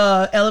mean?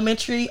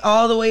 Elementary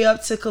all the way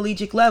up to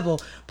collegiate level,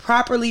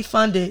 properly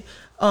funded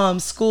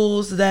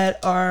schools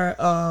that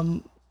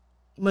are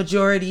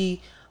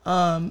majority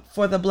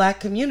for the black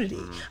community.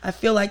 I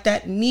feel like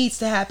that needs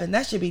to happen.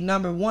 That should be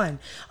number one.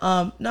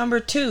 Number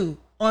two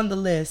on the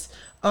list,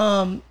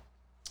 the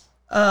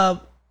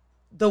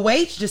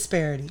wage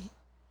disparity.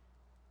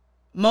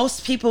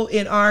 Most people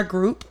in our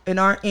group,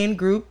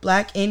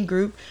 black in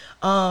group,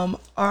 are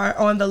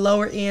on the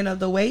lower end of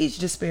the wage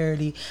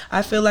disparity.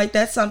 I feel like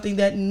that's something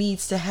that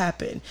needs to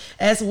happen,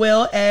 as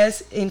well as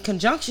in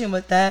conjunction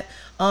with that,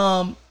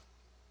 a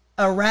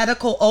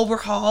radical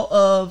overhaul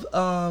of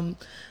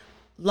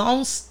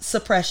loan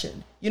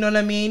suppression. You know what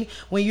I mean?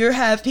 When you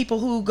have people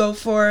who go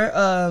for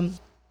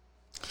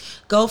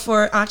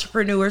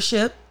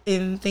entrepreneurship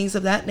and things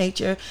of that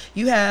nature,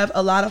 you have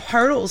a lot of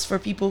hurdles for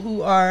people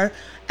who are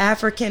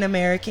African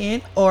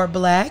American or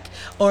Black,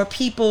 or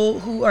people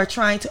who are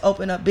trying to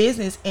open up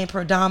business in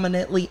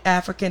predominantly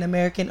African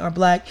American or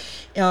Black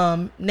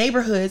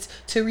neighborhoods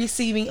to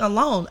receiving a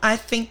loan. I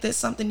think that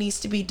something needs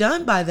to be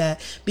done by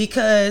that,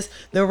 because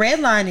the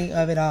redlining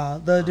of it all,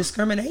 the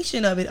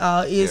discrimination of it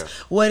all is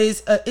what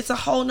is it's a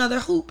whole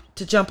nother hoop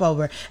to jump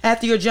over.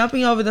 After you're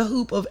jumping over the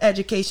hoop of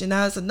education,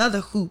 now it's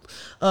another hoop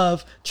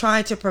of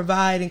trying to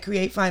provide and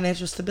create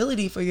financial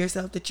stability for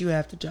yourself that you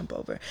have to jump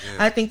over.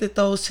 I think that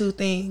those two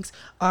things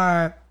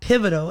are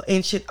pivotal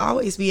and should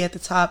always be at the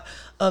top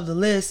of the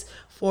list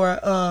for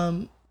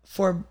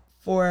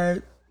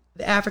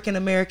the African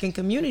American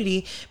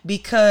community,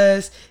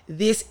 because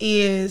this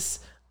is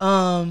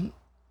our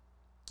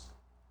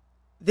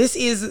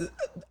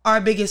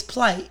biggest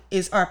plight,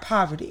 is our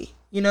poverty.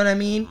 You know what I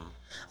mean?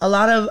 A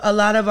lot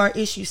of our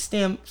issues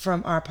stem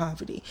from our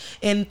poverty.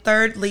 And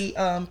thirdly,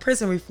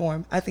 prison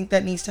reform. I think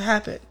that needs to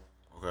happen.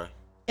 Okay.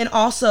 And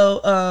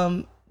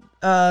also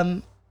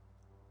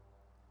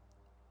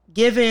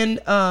given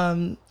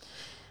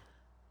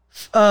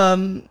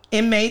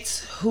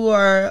inmates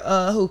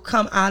who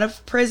come out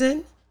of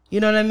prison, you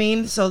know what I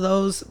mean? So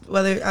those,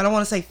 whether, I don't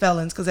want to say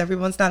felons, because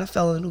everyone's not a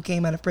felon who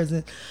came out of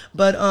prison,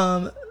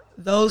 but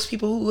those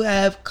people who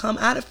have come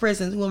out of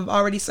prison, who have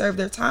already served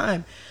their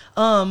time,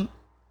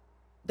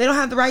 they don't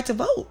have the right to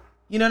vote.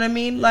 You know what I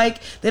mean?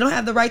 Like, they don't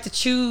have the right to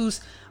choose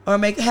or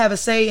have a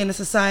say in the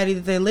society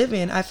that they live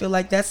in. I feel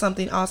like that's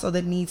something also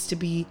that needs to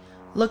be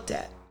looked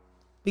at,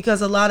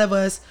 because a lot of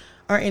us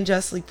are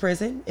unjustly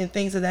prisoned and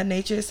things of that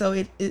nature.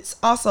 So it's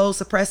also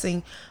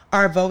suppressing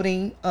our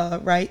voting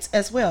rights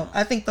as well.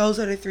 I think those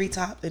are the three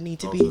top that need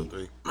to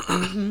be.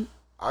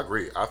 I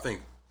agree. I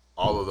think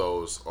all of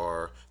those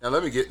are. Now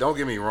don't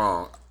get me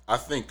wrong. I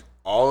think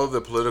all of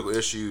the political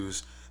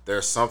issues,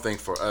 there's something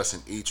for us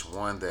in each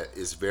one that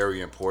is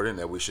very important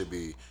that we should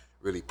be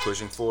really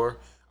pushing for.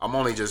 I'm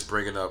only just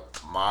bringing up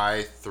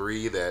my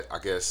three that I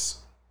guess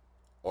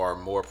are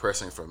more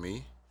pressing for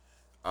me.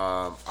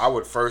 I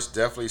would first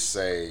definitely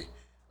say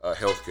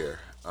healthcare.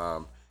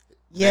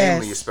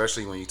 Mainly,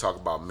 especially when you talk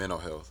about mental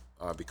health,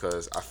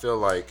 because I feel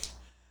like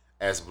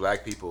as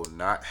Black people,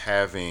 not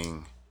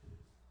having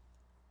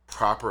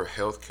proper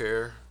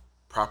healthcare,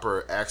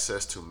 proper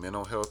access to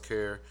mental health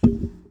care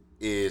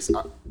is,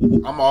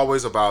 I'm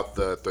always about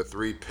the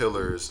three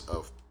pillars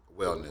of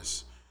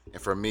wellness.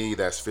 And for me,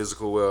 that's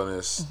physical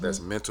wellness, that's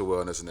mental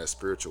wellness, and that's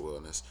spiritual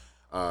wellness.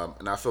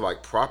 And I feel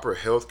like proper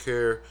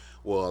healthcare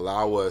will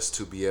allow us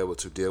to be able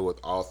to deal with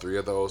all three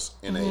of those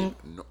in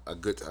a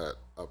good, a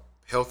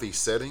healthy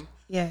setting.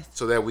 Yes.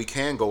 So that we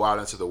can go out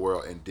into the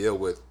world and deal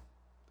with,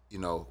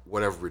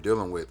 whatever we're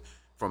dealing with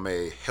from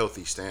a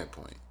healthy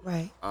standpoint.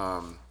 Right.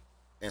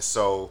 And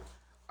so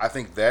I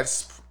think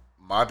that's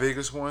my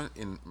biggest one.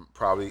 And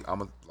probably,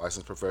 I'm a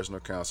licensed professional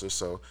counselor,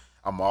 so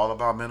I'm all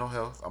about mental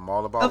health. I'm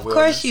all about wellness. Of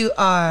course you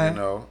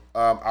are.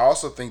 I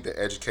also think that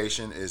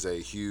education is a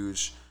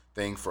huge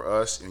thing for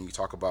us. And you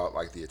talk about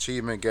like the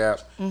achievement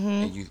gap,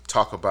 and you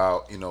talk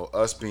about,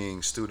 us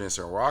being students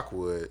in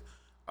Rockwood,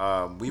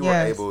 we were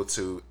able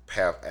to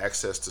have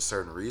access to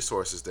certain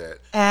resources that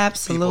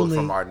people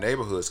from our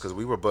neighborhoods, because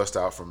we were bussed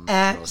out from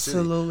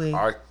city.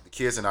 Our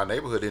kids in our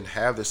neighborhood didn't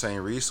have the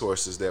same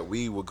resources that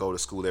we would go to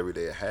school every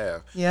day and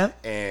have. Yeah.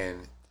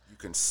 And you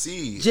can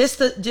see just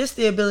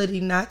the ability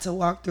not to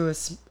walk through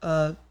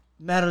a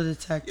metal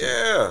detector.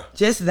 Yeah.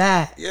 Just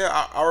that. Yeah,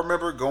 I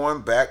remember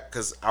going back,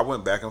 because I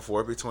went back and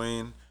forth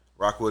between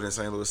Rockwood and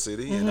St. Louis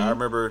City, and I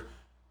remember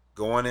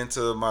going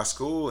into my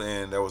school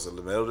and there was a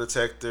metal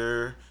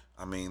detector.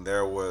 I mean,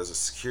 there was a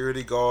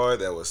security guard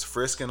that was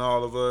frisking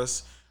all of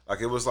us.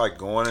 Like, it was like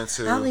going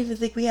into... I don't even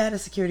think we had a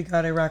security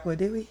guard at Rockwood,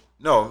 did we?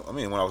 No, I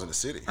mean, when I was in the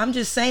city. I'm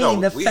just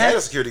saying, we had a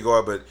security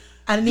guard, but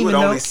I didn't you would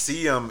even only know.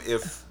 see them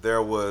if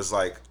there was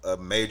like a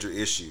major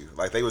issue.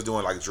 Like, they was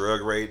doing like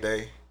drug raid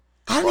day.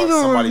 I don't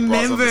even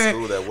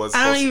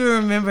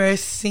remember. remember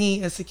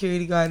seeing a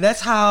security guard.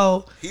 That's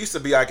how He used to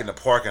be like in the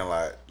parking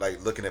lot,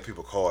 like looking at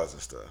people's cars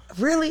and stuff.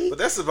 really. But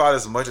that's about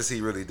as much as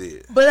he really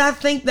did. But I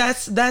think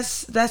that's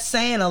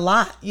saying a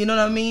lot. You know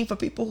what I mean? For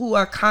people who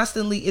are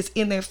constantly, it's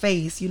in their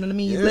face. You know what I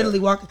mean? You literally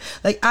walk.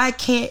 Like, I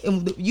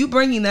can't. You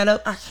bringing that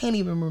up, I can't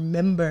even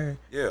remember.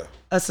 Yeah.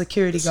 A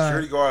security guard.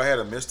 Security guard had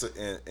a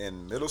Mr.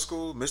 in middle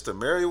school, Mr.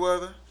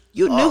 Merriweather.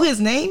 You knew his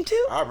name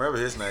too? I remember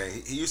his name.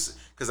 He used to,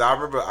 because I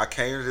remember I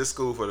came to this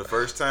school for the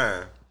first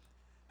time,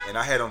 and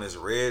I had on this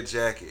red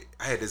jacket.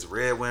 I had this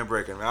red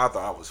windbreaker, and I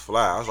thought I was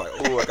fly. I was like,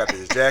 oh, I got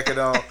this jacket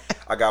on.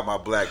 I got my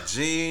black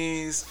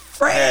jeans.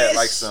 Fresh. I had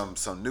like some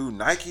new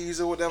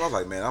Nikes or whatever. I was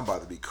like, man, I'm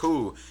about to be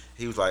cool.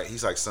 He's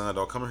like, son,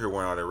 don't come in here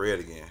wearing all that red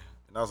again.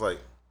 And I was like,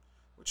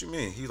 what you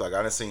mean? He's like,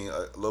 I done seen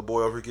a little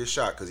boy over here get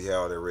shot because he had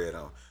all that red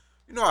on.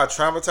 You know how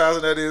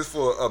traumatizing that is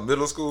for a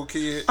middle school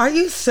kid? Are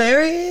you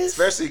serious?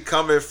 Especially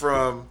coming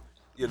from,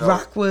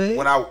 Rockwood.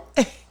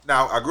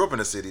 Now, I grew up in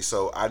the city,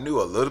 so I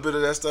knew a little bit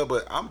of that stuff,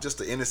 but I'm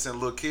just an innocent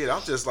little kid.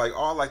 I'm just like,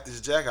 oh, I like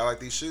this jacket. I like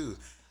these shoes.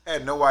 I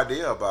had no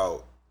idea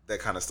about that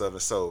kind of stuff.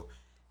 And so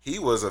he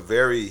was a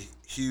very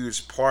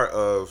huge part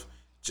of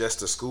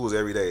just the school's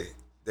everyday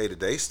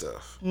day-to-day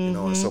stuff. You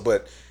know, and so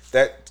but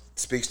that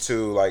speaks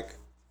to like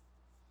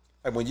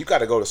when you got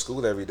to go to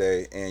school every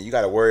day and you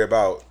got to worry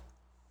about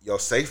your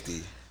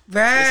safety.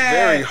 Right. It's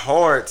very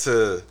hard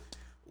to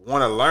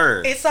want to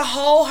learn. It's a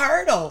whole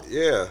hurdle.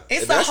 Yeah.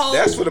 It's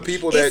that's for the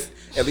people that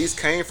at least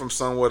came from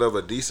somewhat of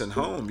a decent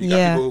home. You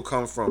got people who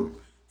come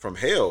from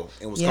hell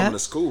and was coming to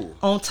school.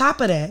 On top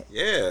of that.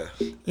 Yeah.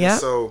 Yeah.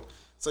 So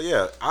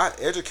yeah, our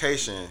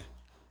education,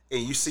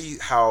 and you see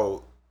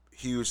how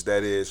huge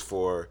that is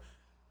for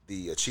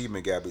the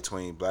achievement gap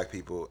between black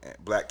people and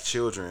black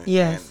children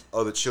and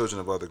other children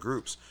of other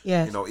groups.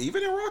 Yes. You know,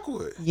 even in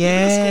Rockwood.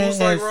 Yes. Even in schools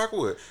like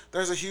Rockwood,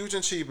 there's a huge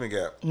achievement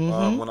gap.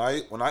 When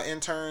I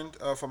interned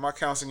for my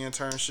counseling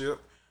internship,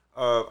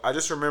 I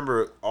just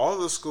remember all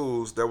of the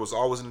schools, there was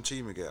always an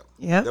achievement gap.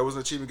 Yep. There was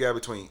an achievement gap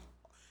between,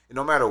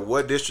 no matter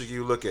what district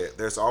you look at,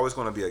 there's always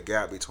going to be a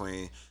gap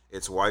between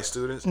its white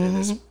students and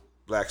its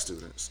black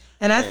students.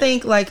 And I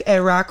think like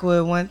at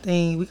Rockwood, one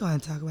thing we're gonna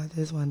talk about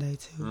this one day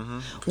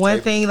too. One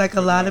thing like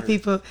a lot of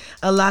people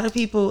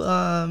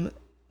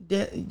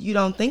you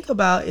don't think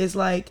about is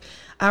like,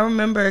 I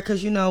remember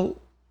because you know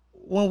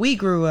when we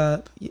grew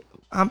up,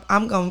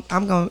 I'm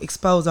gonna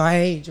expose our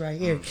age right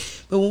here.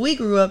 But when we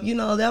grew up, you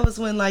know, that was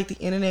when like the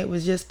internet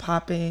was just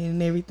popping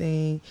and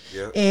everything.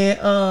 Yep.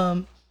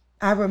 And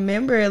I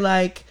remember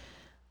like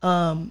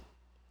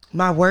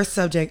my worst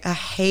subject, I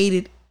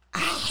hated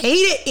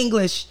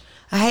English.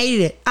 I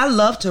hated it. I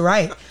love to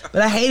write,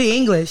 but I hated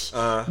English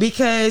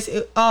because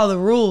all the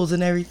rules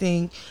and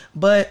everything.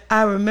 But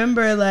I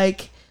remember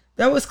like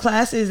there was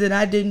classes that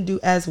I didn't do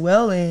as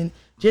well in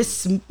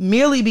just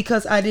merely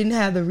because I didn't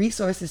have the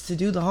resources to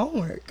do the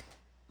homework.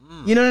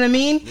 You know what I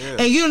mean? Yeah.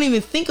 And you don't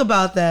even think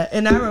about that.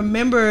 And I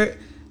remember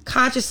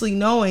consciously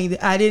knowing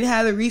that I didn't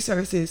have the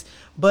resources,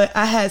 but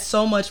I had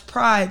so much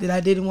pride that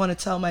I didn't want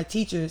to tell my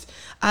teachers,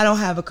 I don't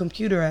have a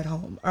computer at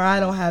home, or I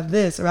don't have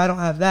this, or I don't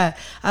have that.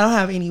 I don't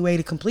have any way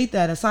to complete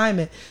that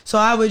assignment. So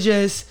I would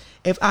just,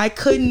 if I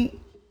couldn't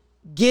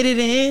get it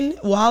in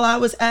while I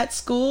was at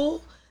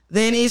school,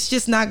 then it's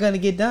just not going to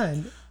get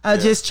done. I'll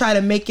just try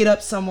to make it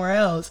up somewhere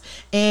else.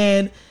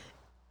 And,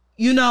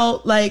 you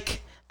know,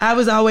 like I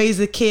was always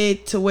a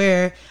kid to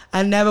where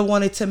I never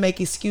wanted to make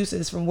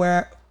excuses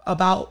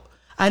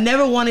I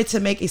never wanted to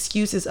make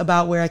excuses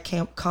about where I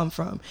come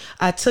from.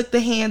 I took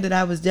the hand that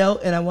I was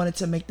dealt, and I wanted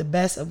to make the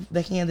best of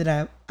the hand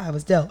that I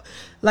was dealt.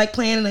 Like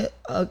playing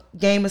a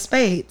game of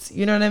spades.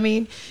 You know what I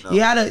mean? No. You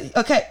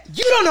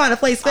don't know how to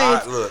play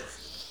spades.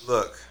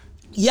 Look.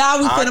 Y'all,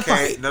 we finna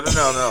fight.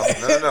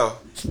 No.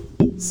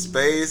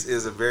 Spades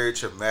is a very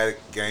traumatic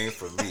game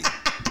for me.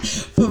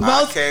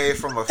 I came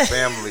from a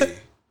family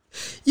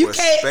where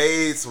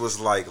spades was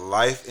like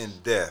life and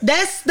death.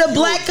 That's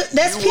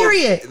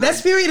period.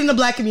 That's period in the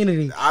black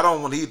community. I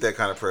don't want to eat that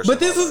kind of pressure. But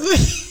this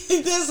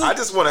is I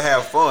just want to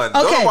have fun.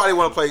 Okay. Nobody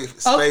want to play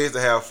spades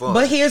to have fun.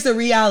 But here's the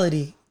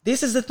reality.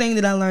 This is the thing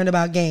that I learned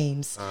about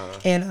games.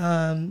 And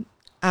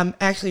I'm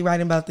actually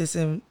writing about this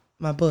in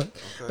my book.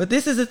 Okay. But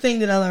this is the thing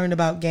that I learned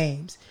about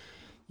games.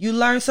 You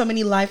learn so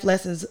many life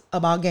lessons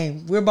about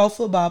games. We're both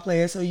football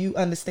players, so you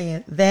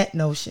understand that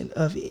notion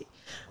of it.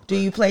 Do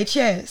you play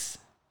chess?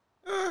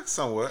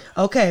 Somewhat.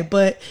 Okay,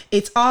 but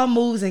it's all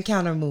moves and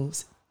counter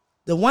moves.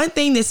 The one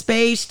thing that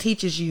spades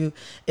teaches you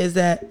is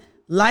that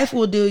life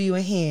will deal you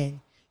a hand.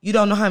 You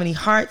don't know how many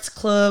hearts,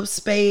 clubs,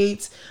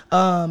 spades,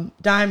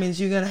 diamonds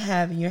you're going to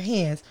have in your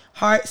hands.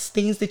 Hearts,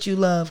 things that you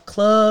love,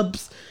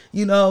 clubs,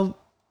 you know,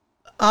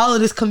 all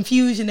of this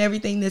confusion,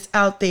 everything that's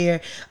out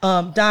there.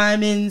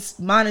 Diamonds,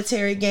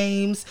 monetary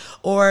games,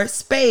 or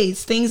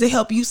spades, things that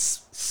help you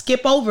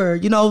skip over,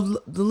 you know,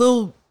 the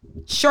little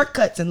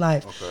shortcuts in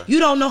life. Okay. You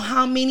don't know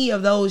how many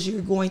of those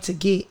you're going to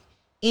get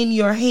in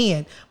your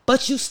hand,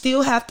 but you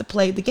still have to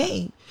play the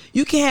game.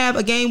 You can have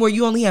a game where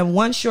you only have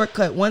one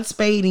shortcut, one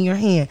spade in your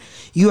hand.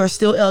 You are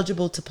still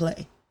eligible to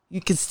play.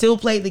 You can still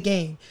play the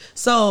game.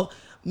 So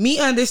me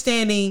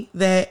understanding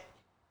that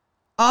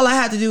all I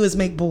have to do is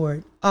make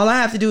board. All I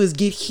have to do is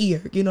get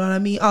here. You know what I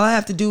mean? All I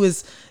have to do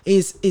is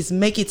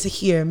make it to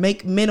here.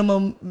 Make my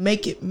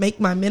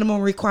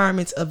minimum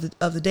requirements of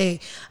the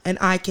day, and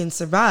I can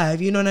survive.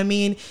 You know what I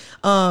mean?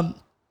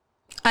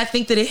 I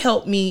think that it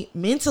helped me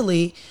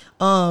mentally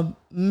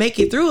make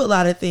it through a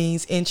lot of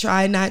things and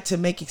try not to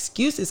make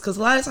excuses. Because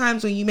a lot of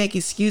times when you make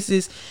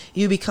excuses,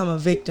 you become a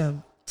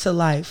victim to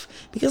life.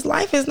 Because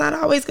life is not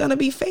always going to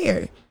be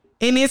fair.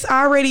 And it's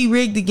already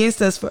rigged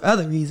against us for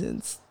other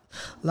reasons.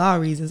 Law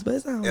reasons, but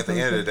it's not. At the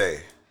end of the day,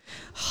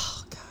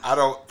 I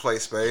don't play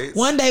spades.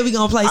 One day we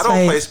gonna play spades. I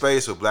don't play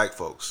spades with black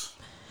folks.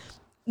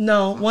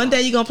 No, one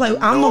day you gonna play.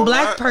 I'm a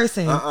black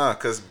person.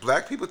 Because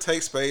black people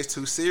take spades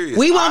too serious.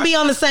 We won't be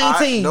on the same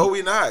team. No,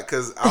 we not.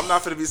 Because I'm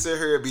not gonna be sitting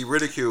here and be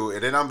ridiculed,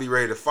 and then I'm be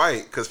ready to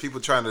fight because people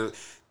trying to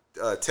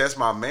test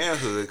my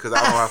manhood because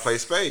I don't know how to play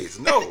spades.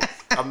 No,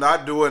 I'm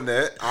not doing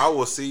that. I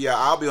will see y'all.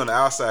 I'll be on the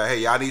outside. Hey,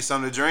 y'all need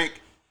something to drink?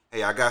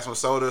 Hey, I got some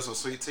soda, some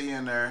sweet tea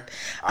in there.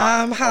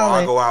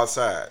 I'll go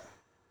outside.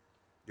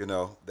 You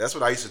know, that's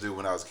what I used to do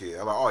when I was a kid.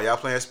 I'm like, oh, y'all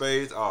playing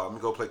spades? Oh, let me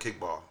go play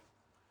kickball.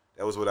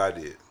 That was what I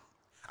did.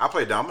 I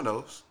played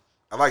dominoes.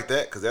 I like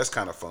that because that's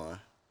kind of fun.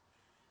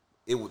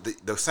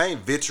 The same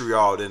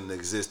vitriol didn't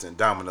exist in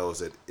dominoes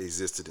that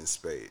existed in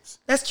spades.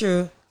 That's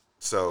true.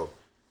 So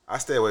I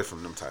stay away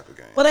from them type of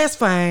games. Well, that's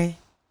fine.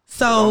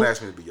 So don't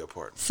ask me to be your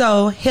partner.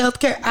 So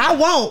healthcare, I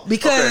won't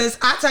because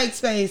I take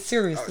spades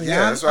seriously.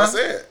 That's what I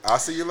said. I'll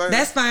see you later.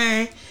 That's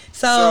fine.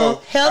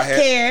 So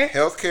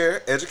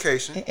healthcare,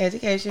 education.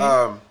 Education.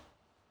 The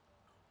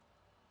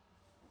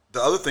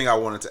other thing I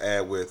wanted to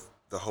add with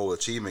the whole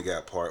achievement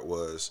gap part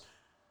was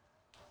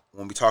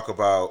when we talk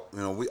about,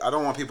 I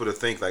don't want people to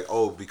think like,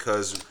 oh,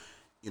 because,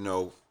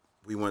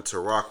 we went to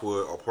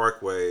Rockwood or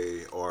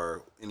Parkway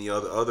or any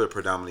other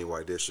predominantly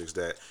white districts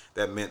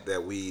that meant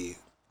that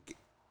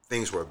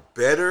things were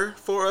better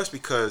for us,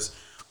 because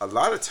a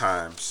lot of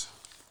times,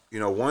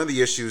 one of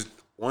the issues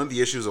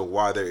of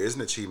why there is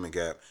an achievement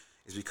gap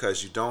is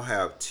because you don't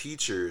have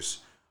teachers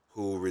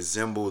who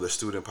resemble the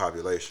student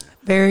population.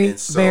 Very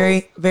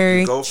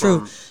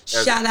true.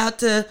 Shout out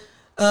to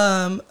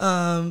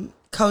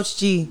Coach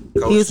G.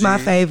 He was my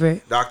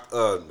favorite.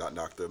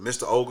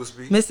 Mr.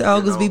 Oglesby. Mr.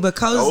 Oglesby, but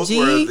Coach G.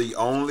 Those were the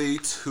only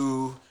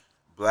two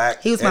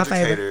black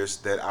educators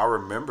that I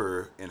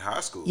remember in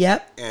high school.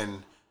 Yep.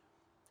 And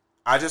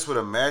I just would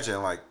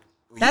imagine, like,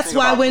 that's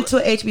why I went to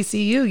a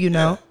HBCU,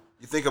 Yeah.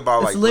 You think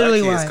about like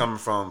black kids coming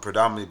from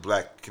predominantly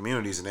black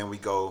communities, and then we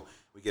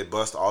get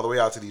bused all the way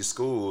out to these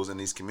schools and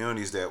these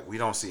communities that we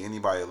don't see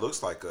anybody that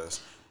looks like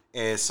us.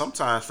 And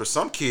sometimes for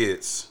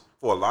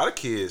a lot of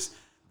kids,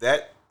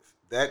 that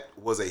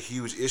was a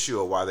huge issue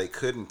of why they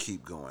couldn't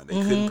keep going.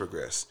 They couldn't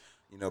progress,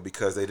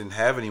 because they didn't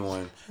have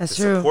anyone to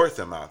support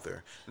them out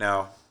there.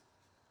 Now,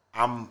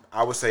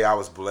 I would say I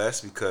was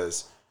blessed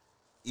because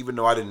even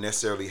though I didn't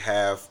necessarily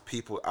have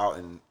people out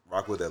in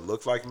Rockwood that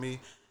looked like me,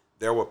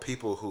 there were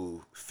people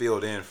who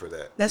filled in for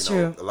that. That's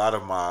true. A lot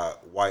of my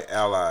white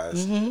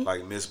allies,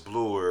 like Miss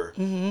Bluer,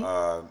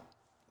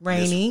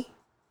 Rainey.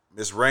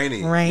 Miss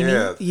Rainey.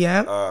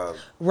 Yeah.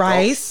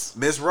 Rice.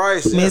 Miss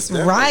Rice. Miss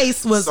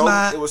Rice was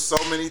It was so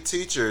many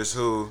teachers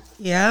who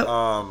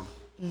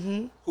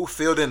who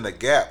filled in the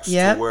gaps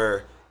to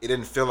where it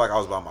didn't feel like I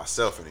was by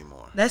myself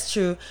anymore. That's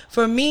true.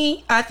 For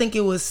me, I think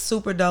it was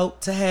super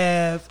dope to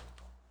have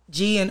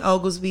G and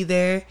Oglesby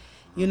there,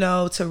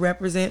 to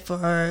represent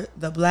for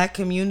the black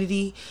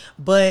community.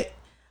 But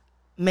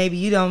maybe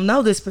you don't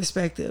know this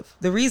perspective.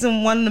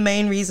 One of the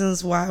main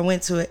reasons why I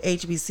went to a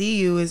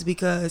HBCU is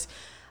because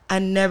I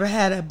never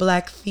had a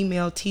black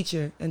female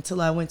teacher until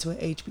I went to a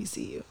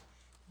HBCU.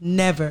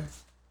 Never.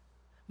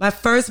 My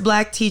first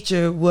black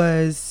teacher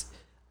was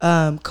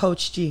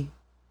Coach G.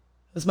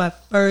 It was my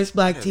first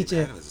black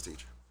teacher. As a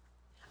teacher.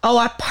 Oh,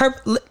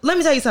 let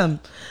me tell you something.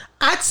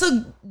 I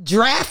took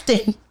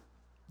drafting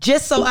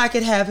just so I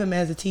could have him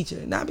as a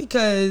teacher. Not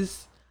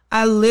because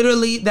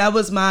that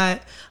was my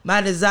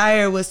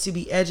desire, was to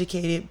be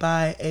educated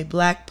by a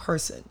black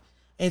person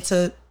and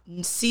to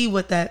see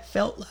what that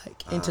felt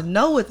like and to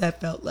know what that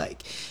felt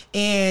like.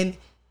 And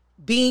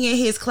being in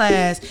his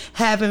class,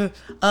 having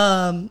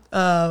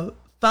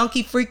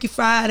Funky Freaky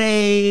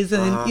Fridays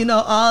and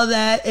all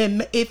that,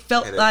 and it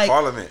felt like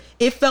Parliament.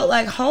 It felt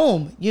like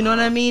home. You know what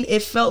I mean?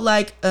 It felt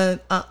like an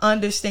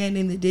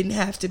understanding that didn't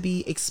have to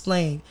be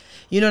explained.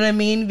 You know what I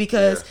mean?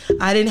 Because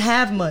I didn't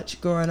have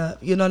much growing up.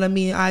 You know what I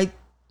mean? I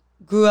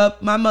grew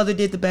up, my mother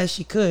did the best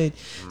she could.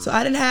 So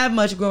I didn't have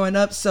much growing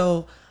up.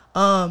 So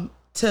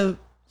to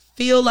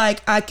feel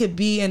like I could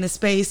be in a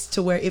space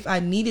to where if I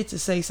needed to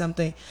say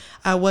something,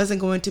 I wasn't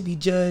going to be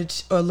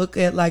judged or looked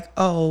at like,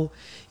 oh,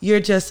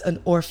 you're just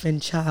an orphan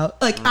child.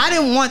 Like, I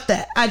didn't want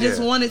that. I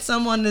just wanted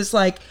someone that's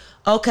like,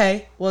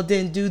 okay, well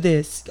then do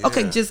this.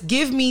 Okay, just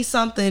give me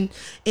something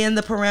in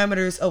the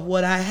parameters of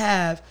what I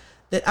have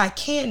that I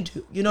can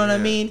do. You know what I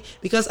mean?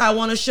 Because I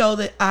want to show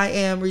that I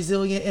am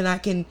resilient and I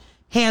can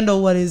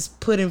handle what is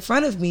put in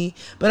front of me.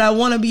 But I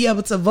want to be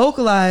able to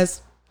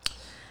vocalize,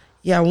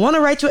 I want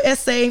to write your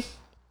essay.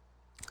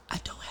 I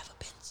don't have a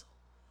pencil.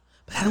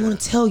 But I don't want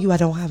to tell you I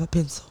don't have a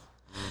pencil.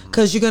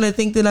 Because you're going to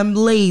think that I'm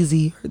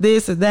lazy or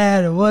this or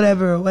that or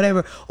whatever.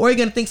 Or you're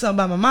going to think something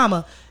about my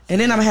mama.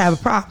 And then I'm going to have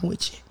a problem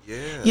with you.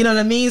 Yeah. You know what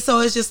I mean? So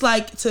it's just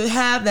like to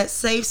have that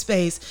safe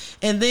space.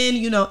 And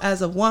then,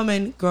 as a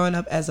woman, growing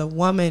up as a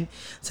woman,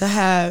 to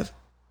have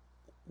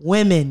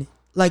women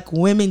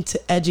to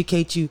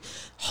educate you,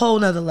 whole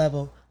nother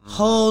level.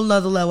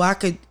 I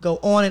could go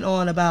on and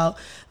on about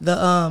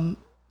the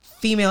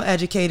female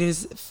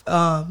educators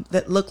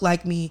that look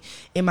like me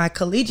in my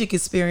collegiate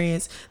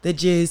experience that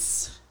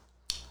just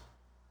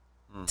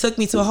took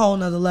me to a whole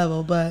nother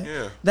level. But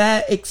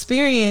that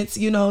experience,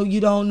 you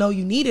don't know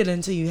you need it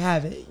until you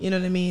have it. You know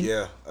what I mean?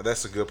 Yeah,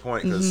 that's a good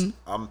point, because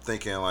I'm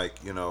thinking like,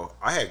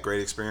 I had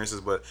great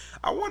experiences, but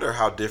I wonder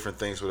how different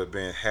things would have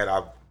been had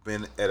I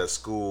been at a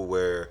school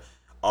where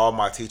all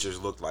my teachers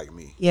looked like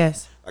me.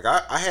 Yes. Like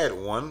I had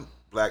one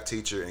black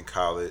teacher in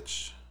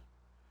college,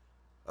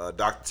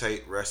 Dr.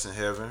 Tate, rest in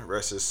heaven,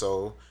 rest his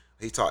soul.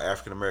 He taught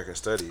African American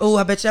studies. Oh,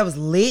 I bet you that was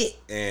lit.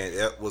 And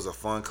it was a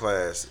fun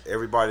class.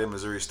 Everybody in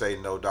Missouri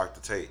State know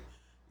Dr. Tate.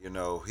 You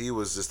know, he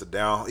was just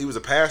he was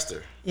a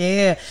pastor.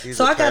 Yeah. He's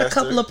so a I got a pastor.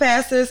 couple of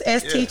pastors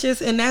as Yeah.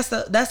 teachers, and that's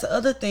the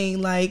other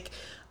thing. Like,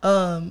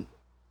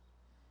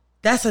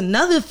 that's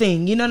another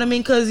thing. You know what I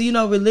mean? Because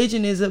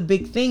religion is a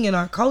big thing in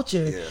our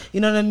culture. Yeah. You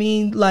know what I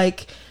mean?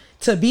 Like,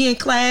 to be in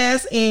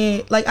class,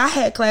 and like I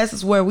had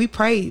classes where we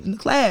prayed in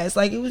class.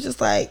 Like, it was just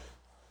like,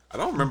 I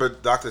don't remember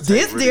Dr. Tate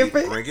This really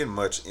different. bringing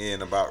much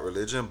in about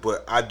religion,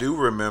 but I do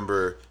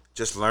remember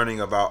just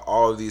learning about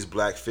all of these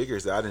black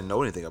figures that I didn't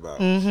know anything about.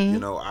 Mm-hmm. You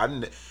know,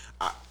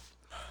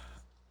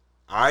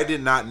 I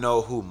did not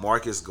know who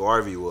Marcus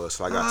Garvey was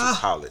till I got to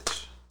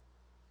college.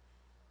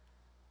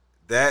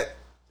 That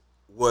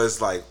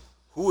was like,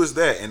 who is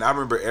that? And I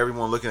remember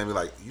everyone looking at me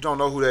like, you don't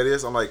know who that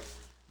is? I'm like,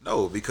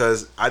 no,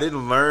 because I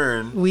didn't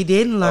learn we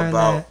didn't learn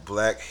about that.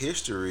 black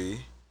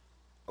history.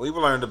 We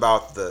learned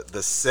about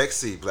the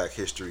sexy black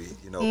history,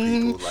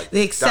 people like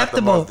The acceptable.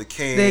 Dr. Martin Luther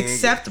King, The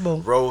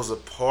acceptable. Rosa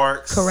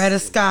Parks, Coretta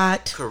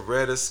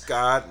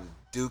Scott, and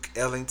Duke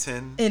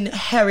Ellington, and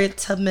Harriet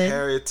Tubman.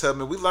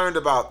 We learned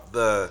about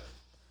the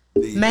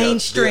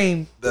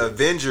Mainstream. the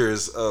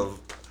Avengers of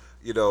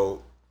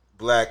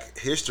black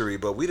history,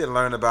 but we didn't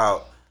learn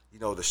about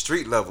the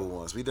street level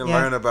ones. We didn't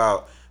learn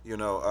about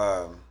and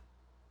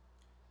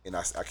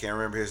I can't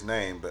remember his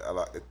name, but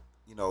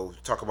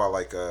talk about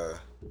like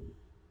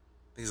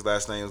his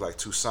last name was like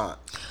Toussaint.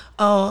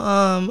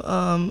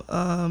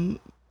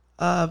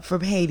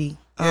 From Haiti.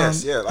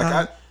 Yes,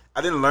 I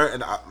didn't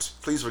learn, and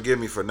please forgive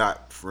me for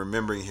not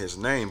remembering his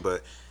name,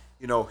 but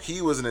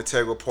he was an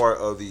integral part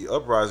of the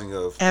uprising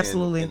of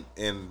Absolutely.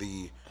 and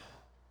the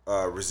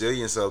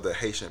resilience of the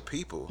Haitian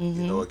people,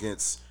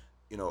 against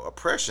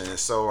oppression. And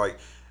so like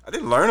I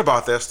didn't learn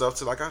about that stuff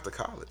till I got to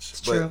college.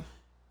 It's but true.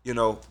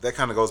 That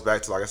kind of goes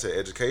back to, like I said,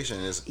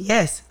 education is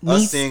Yes.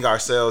 us seeing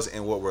ourselves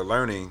in what we're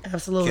learning.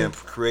 Absolutely. Can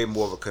create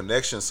more of a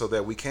connection so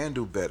that we can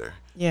do better.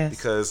 Yes.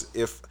 Because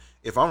if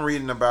I'm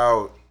reading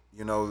about,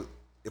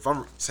 if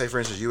I'm, say for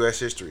instance, U.S.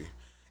 history,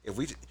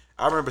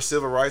 I remember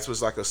civil rights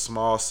was like a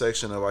small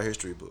section of our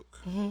history book,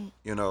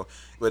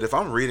 but if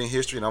I'm reading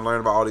history and I'm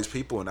learning about all these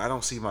people and I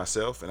don't see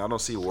myself and I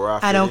don't see where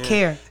I don't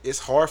care. It's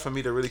hard for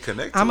me to really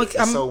connect to it.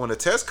 So when the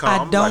test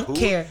comes, I don't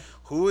care.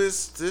 Who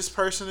is this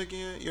person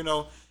again?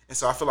 And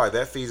so I feel like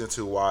that feeds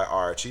into why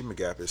our achievement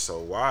gap is so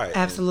wide.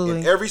 Absolutely.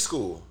 In every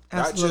school.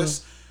 Absolutely.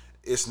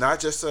 It's not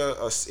just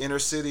a inner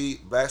city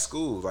black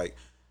school. Like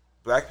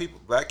black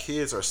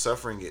kids are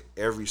suffering at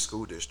every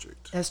school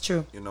district. That's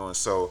true. And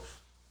so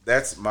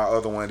that's my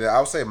other one. Then I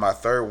would say my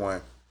third one,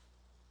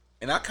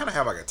 and I kind of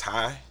have like a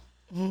tie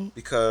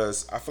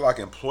because I feel like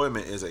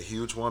employment is a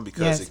huge one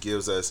because it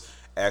gives us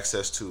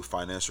access to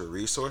financial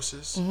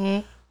resources.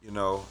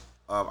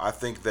 I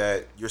think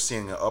that you're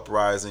seeing an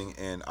uprising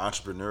in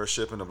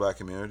entrepreneurship in the black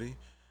community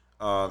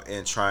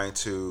and trying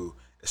to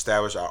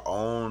establish our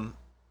own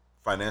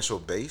financial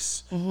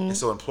base. And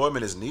so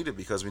employment is needed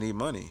because we need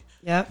money.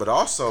 Yeah. But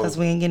also, because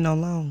we ain't getting no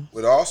loan.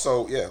 What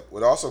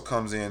also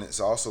comes in is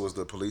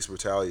the police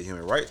brutality,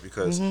 human rights,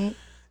 because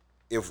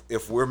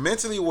if we're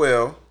mentally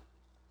well,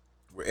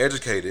 we're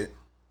educated,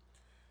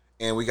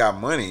 and we got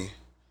money,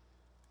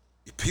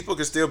 people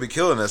can still be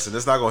killing us, and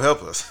it's not gonna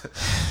help us.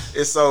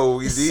 And so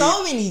we need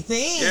so many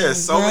things. Yeah,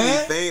 so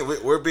many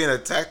things. We're being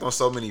attacked on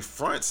so many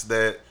fronts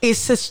that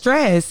it's a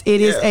stress.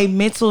 It is a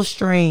mental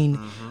strain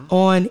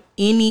on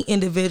any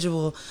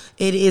individual.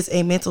 It is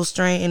a mental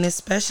strain, and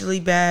especially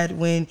bad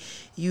when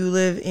you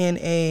live in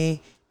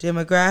a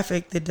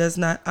demographic that does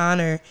not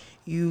honor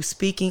you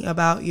speaking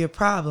about your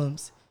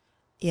problems.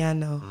 Yeah, I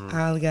know.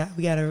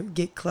 We gotta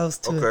get close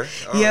to it.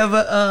 Yeah,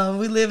 but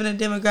we live in a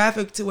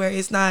demographic to where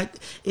it's not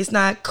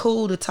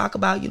cool to talk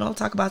about. You don't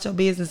talk about your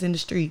business in the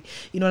street.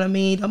 You know what I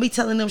mean? Don't be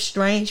telling them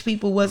strange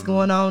people what's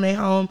going on at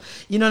home.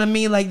 You know what I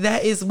mean? Like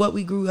that is what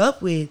we grew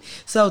up with.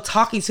 So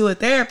talking to a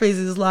therapist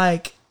is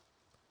like,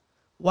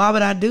 why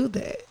would I do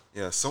that?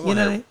 Yeah,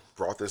 someone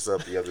brought this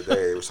up the other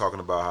day. They was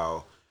talking about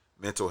how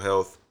mental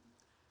health.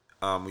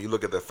 When you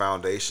look at the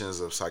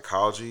foundations of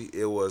psychology,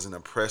 it was an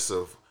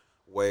oppressive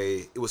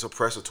way. It was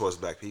oppressive towards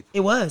black people.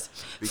 It was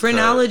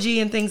phrenology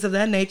and things of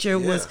that nature.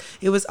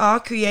 It was all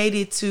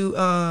created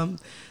to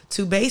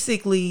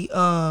basically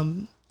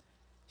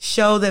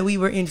show that we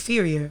were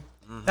inferior.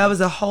 That was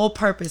the whole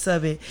purpose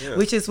of it,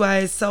 which is why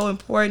it's so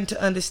important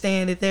to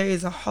understand that there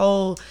is a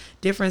whole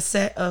different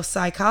set of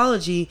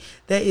psychology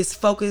that is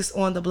focused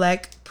on the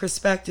black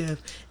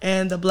perspective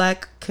and the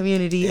black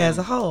community as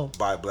a whole.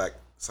 By black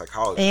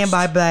psychologists. And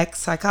by black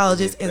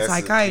psychologists and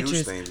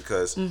psychiatrists. That's a huge thing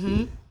because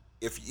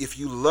if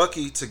you're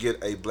lucky to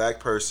get a black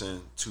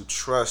person to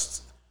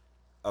trust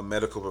a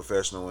medical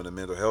professional in the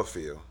mental health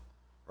field,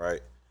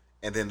 right?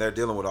 And then they're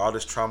dealing with all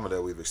this trauma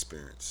that we've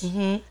experienced.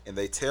 And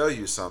they tell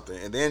you something.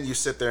 And then you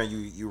sit there and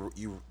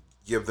you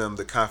give them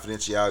the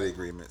confidentiality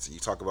agreements. And you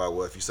talk about,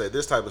 well, if you say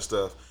this type of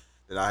stuff,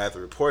 then I have to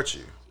report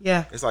you.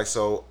 Yeah. It's like,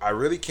 so I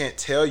really can't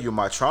tell you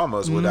my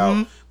traumas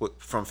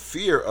from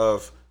fear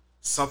of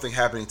something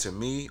happening to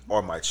me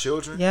or my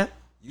children. Yeah.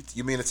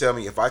 You mean to tell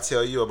me if I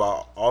tell you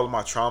about all of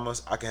my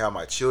traumas, I can have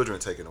my children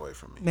taken away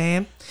from me?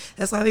 Man,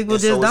 that's why people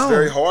and just so don't. It's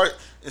very hard.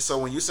 And so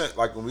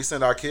when we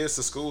send our kids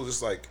to school,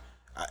 it's like,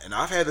 and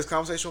I've had this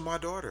conversation with my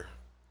daughter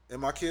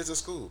and my kids at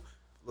school.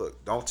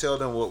 Look, don't tell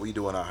them what we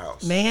do in our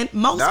house. Man,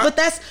 but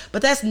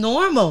that's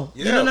normal.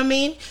 Yeah. You know what I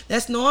mean?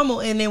 That's normal.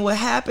 And then what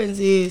happens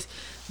is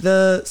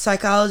the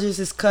psychologist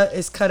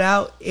is cut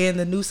out, and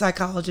the new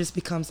psychologist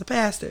becomes the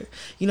pastor.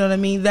 You know what I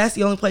mean? That's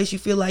the only place you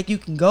feel like you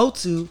can go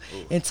to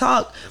and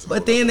talk.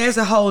 But then there's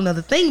a whole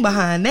nother thing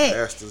behind that.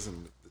 Pastors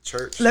and the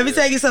church. Let me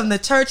tell you something. The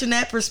church and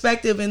that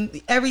perspective and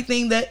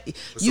everything that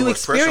you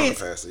experience.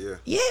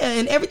 Pastor, yeah,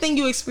 and everything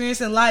you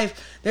experience in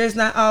life, there's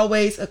not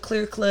always a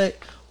clear cut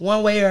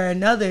one way or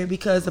another,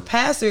 because the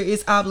pastor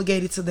is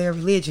obligated to their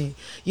religion.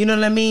 You know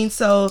what I mean?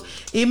 So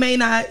it may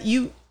not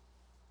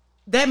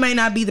that may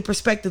not be the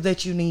perspective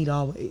that you need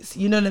always.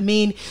 You know what I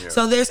mean? Yeah.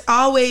 So there's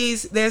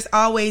always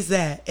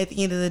that at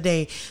the end of the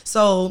day.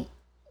 So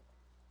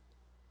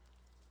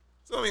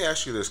let me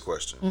ask you this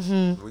question.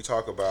 When we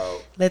talk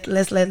about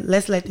let's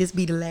let this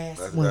be the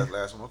last one.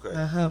 Last one,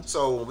 okay.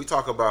 So when we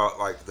talk about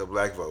like the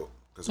black vote,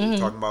 because we're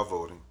talking about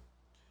voting,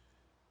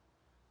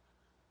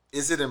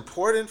 is it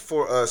important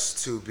for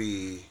us to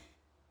be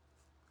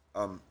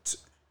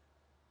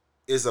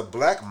is a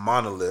black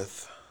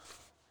monolith,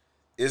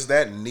 is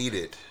that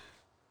needed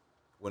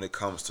when it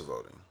comes to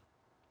voting?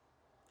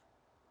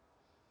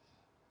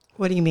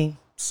 What do you mean?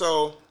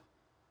 So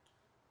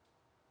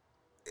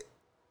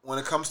when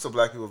it comes to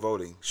black people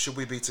voting, should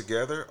we be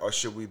together or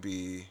should we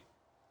be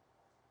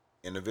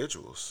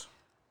individuals?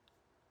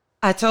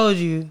 I told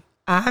you,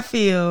 I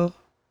feel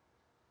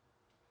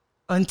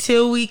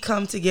until we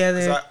come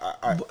together,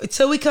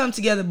 until we come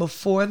together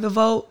before the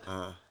vote,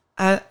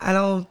 I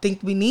don't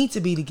think we need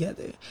to be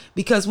together,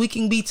 because we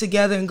can be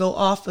together and go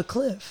off the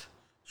cliff.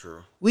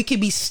 True. We could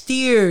be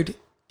steered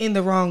in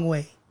the wrong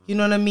way. You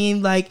know what I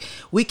mean? Like,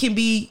 we can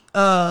be,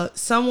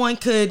 someone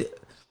could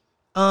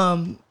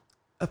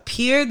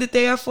appear that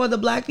they are for the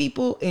black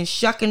people and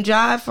shuck and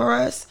jive for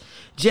us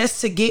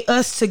just to get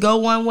us to go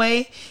one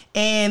way,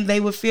 and they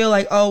would feel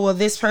like, oh, well,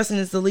 this person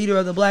is the leader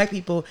of the black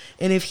people,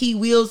 and if he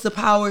wields the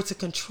power to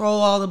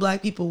control all the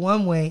black people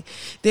one way,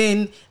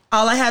 then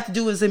all I have to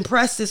do is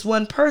impress this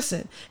one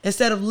person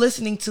instead of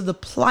listening to the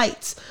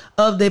plights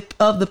of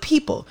the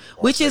people,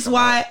 which is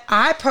why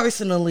I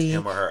personally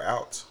him or her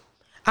out.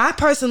 I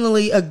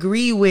personally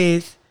agree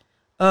with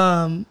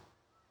Ice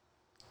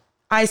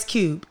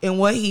Cube and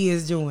what he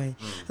is doing.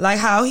 Like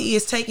how he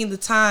is taking the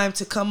time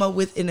to come up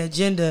with an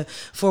agenda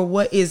for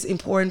what is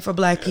important for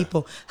black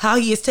people. How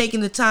he is taking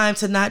the time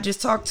to not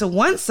just talk to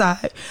one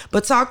side,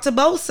 but talk to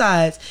both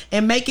sides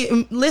and make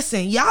it,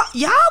 listen, y'all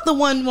the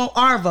one want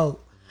our vote.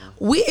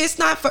 It's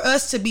not for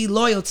us to be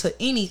loyal to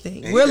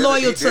anything. We're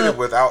loyal to. He did it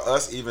without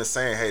us even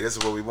saying, "Hey, this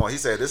is what we want." He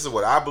said, "This is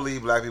what I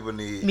believe black people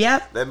need.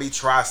 Yep. Let me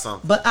try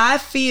something." But I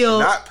feel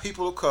not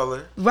people of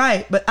color,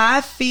 right? But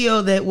I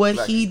feel that what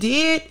black he people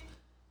did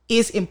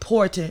is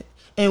important,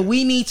 and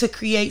we need to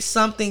create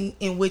something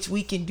in which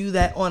we can do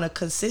that on a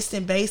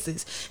consistent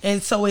basis.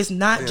 And so it's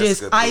not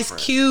just Ice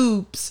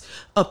Cube's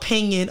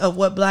opinion of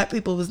what black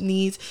people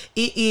needs.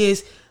 It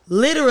is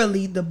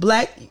literally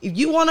if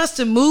you want us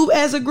to move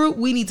as a group,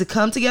 we need to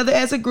come together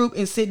as a group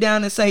and sit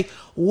down and say,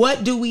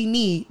 what do we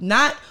need?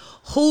 Not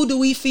who do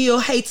we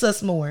feel hates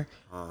us more.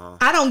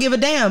 I don't give a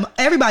damn.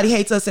 Everybody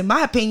hates us, in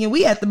my opinion.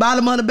 We at the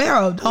bottom of the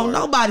barrel. Don't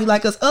nobody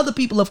like us. Other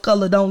people of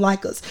color don't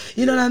like us.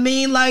 You know what I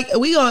mean? Like,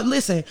 we gonna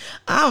listen.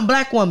 I'm a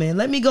black woman.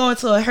 Let me go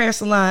into a hair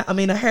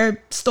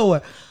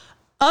store.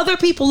 Other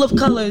people of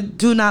color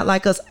do not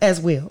like us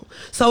as well.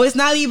 So it's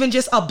not even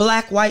just a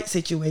black-white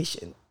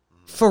situation.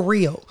 For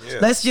real. Yeah.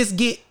 Let's just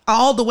get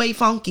all the way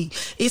funky.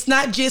 It's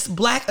not just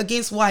black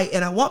against white.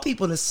 And I want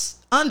people to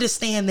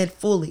understand that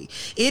fully.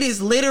 It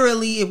is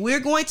literally, if we're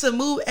going to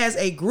move as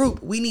a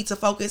group, we need to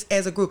focus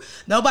as a group.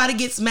 Nobody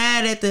gets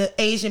mad at the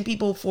Asian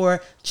people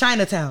for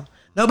Chinatown.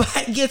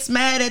 Nobody gets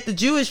mad at the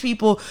Jewish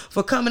people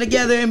for coming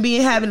together and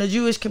having a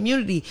Jewish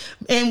community.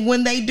 And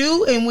when they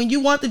do, and when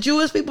you want the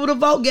Jewish people to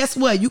vote, guess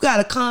what? You got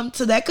to come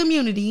to that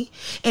community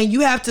and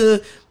you have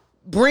to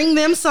bring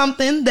them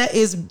something that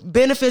is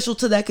beneficial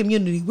to that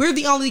community. We're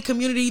the only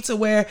community to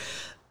where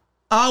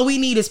all we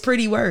need is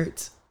pretty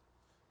words.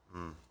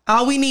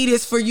 All we need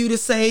is for you to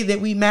say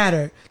that we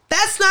matter.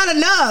 That's not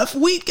enough.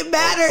 We can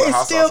matter. Put and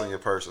hot still sauce in your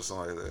purse or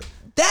something like that.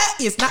 That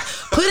is not,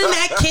 putting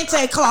that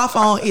kente cloth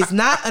on is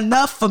not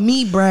enough for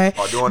me, bruh.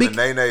 Or doing the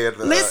nay-nay at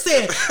the...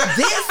 Listen,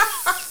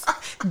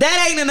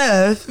 that ain't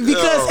enough.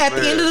 Because at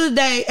the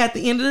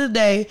end of the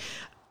day,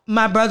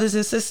 my brothers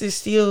and sisters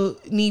still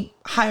need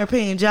higher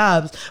paying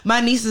jobs.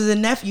 My nieces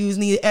and nephews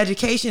need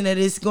education that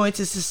is going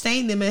to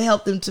sustain them and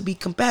help them to be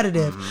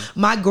competitive.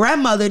 My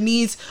grandmother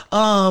needs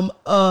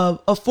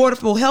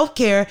affordable health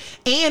care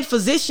and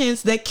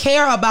physicians that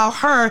care about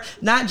her,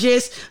 not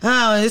just,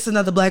 oh, it's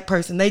another black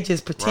person. They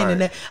just pretending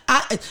that.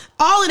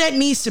 All of that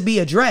needs to be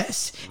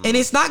addressed. And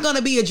it's not going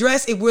to be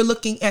addressed if we're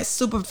looking at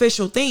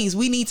superficial things.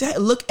 We need to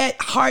look at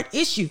hard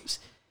issues.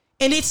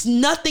 And it's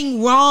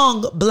nothing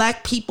wrong,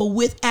 black people,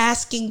 with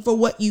asking for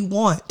what you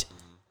want.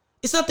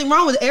 It's nothing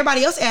wrong with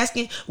everybody else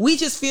asking. We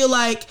just feel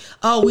like,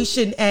 oh, we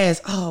shouldn't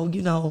ask.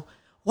 Oh,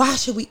 why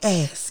should we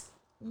ask?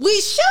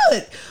 We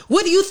should.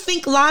 What do you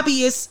think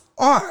lobbyists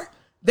are?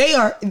 They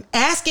are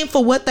asking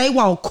for what they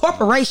want.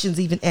 Corporations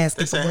even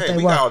asking for what they want.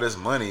 We got all this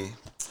money.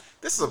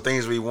 This is some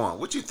things we want.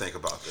 What you think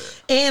about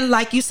that? And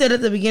like you said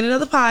at the beginning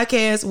of the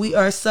podcast, we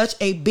are such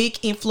a big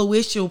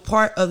influential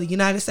part of the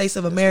United States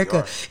of America.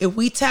 If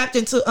we tapped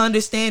into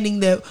understanding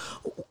that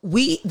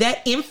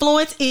that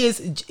influence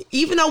is,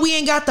 even though we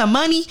ain't got the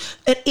money,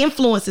 that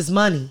influence is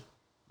money.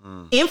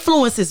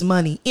 Influence is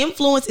money.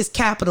 Influence is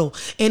capital.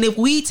 And if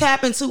we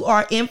tap into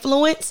our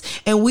influence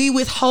and we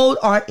withhold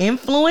our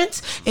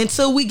influence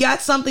until we got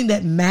something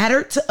that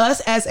mattered to us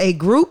as a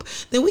group,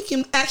 then we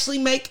can actually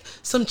make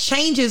some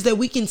changes that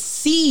we can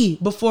see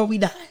before we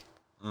die.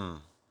 Lord,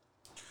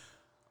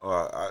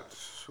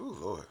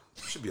 you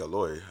should be a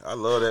lawyer. I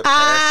love that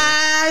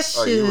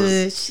passion.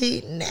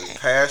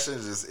 Passion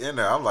is just in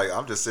there.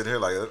 I'm just sitting here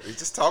like,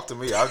 just talk to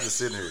me. I'm just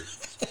sitting here.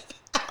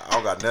 I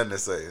don't got nothing to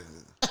say.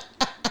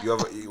 You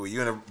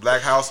in a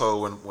black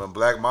household, when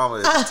black mama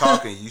is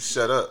talking, you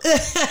shut up.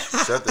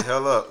 Shut the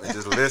hell up and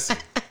just listen.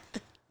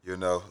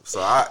 So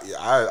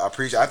I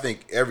appreciate, I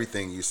think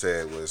everything you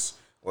said was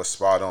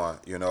spot on.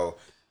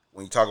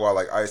 When you talk about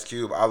like Ice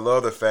Cube, I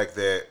love the fact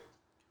that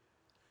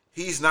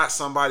he's not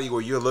somebody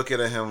where you're looking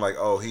at him like,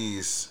 oh,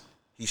 he's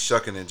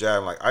shucking and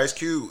jabbing. Like Ice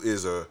Cube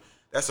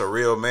that's a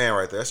real man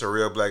right there. That's a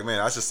real black man.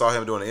 I just saw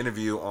him doing an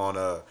interview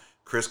on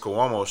Chris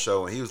Cuomo's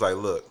show, and he was like,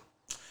 look.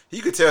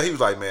 You could tell he was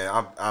like, man,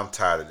 I'm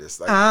tired of this.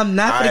 Like, I'm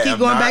not going to keep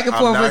going back and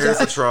forth with you. I'm not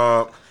here for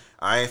Trump.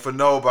 I ain't for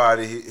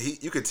nobody.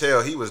 You could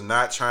tell he was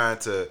not trying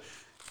to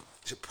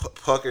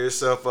pucker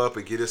himself up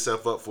and get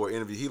himself up for an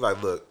interview. He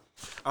like, look,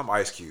 I'm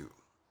Ice Cube,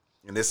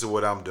 and this is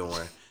what I'm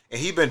doing. And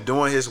he been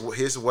doing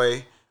his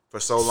way for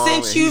so long.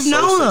 Since you've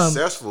known him.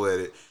 Successful at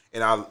it.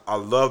 And I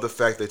love the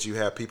fact that you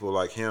have people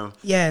like him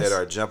that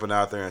are jumping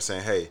out there and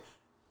saying, hey,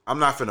 I'm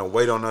not finna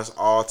wait on us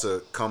all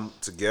to come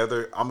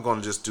together. I'm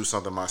gonna just do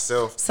something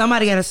myself.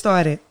 Somebody gotta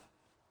start it.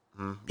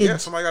 Yeah,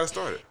 somebody gotta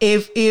start it.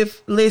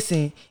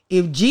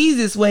 If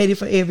Jesus waited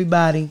for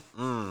everybody.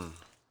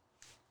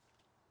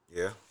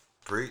 Yeah,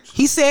 preach.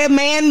 He said,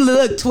 man,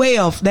 look,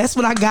 12. That's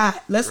what I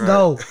got. Let's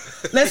go.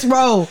 Let's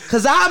roll.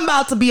 Cause I'm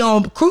about to be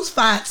on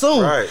crucified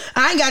soon. Right.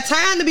 I ain't got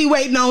time to be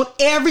waiting on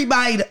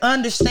everybody to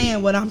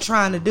understand what I'm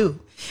trying to do.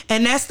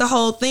 And that's the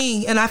whole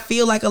thing. And I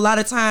feel like a lot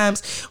of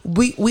times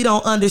we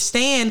don't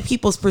understand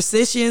people's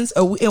positions,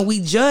 and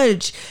we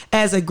judge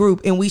as a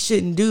group, and we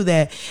shouldn't do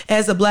that.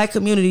 As a black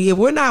community, if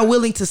we're not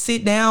willing to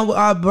sit down with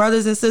our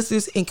brothers and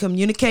sisters and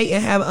communicate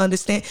and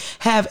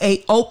have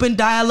a open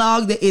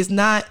dialogue that is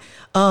not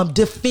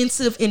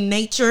defensive in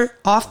nature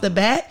off the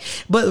bat,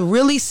 but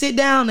really sit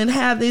down and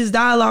have this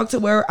dialogue to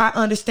where I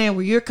understand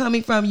where you're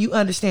coming from, you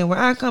understand where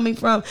I'm coming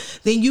from,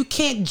 then you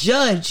can't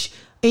judge.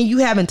 And you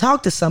haven't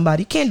talked to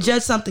somebody. You can't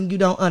judge something you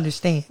don't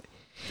understand.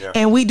 Yeah.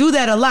 And we do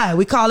that a lot.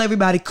 We call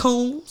everybody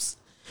coons.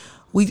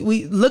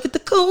 We look at the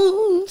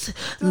coons.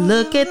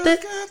 Look at the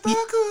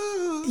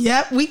coons.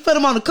 Yep, we put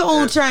them on the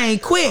coon train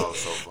quick.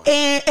 So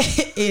and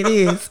it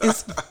is.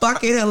 It's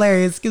fucking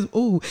hilarious.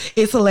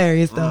 It's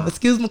hilarious though.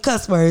 Excuse my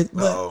cuss words,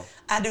 but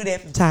I do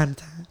that from time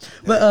to time.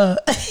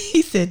 But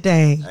he said,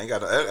 "Dang, I ain't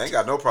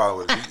got no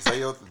problem with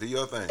it. Do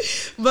your thing."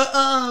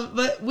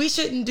 But we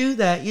shouldn't do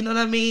that. You know what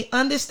I mean?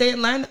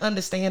 Learn to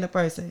understand a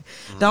person.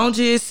 Don't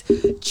just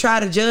try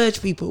to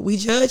judge people. We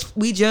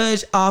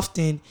judge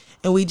often,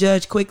 and we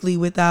judge quickly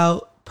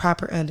without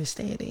proper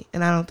understanding.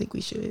 And I don't think we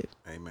should.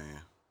 Amen.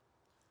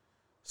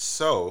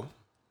 So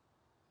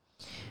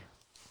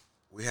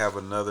we have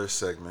another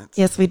segment.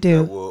 Yes, we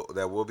do.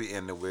 That we'll be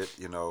ending with.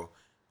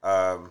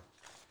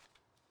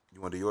 You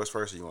want to do yours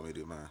first, or you want me to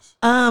do mine?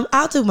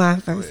 I'll do mine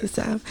first this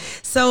time.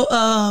 So,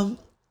 I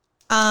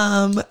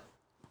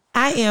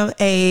am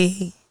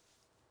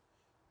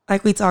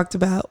like we talked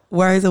about,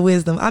 words of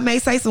wisdom. I may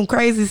say some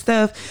crazy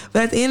stuff,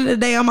 but at the end of the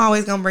day, I'm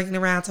always going to bring it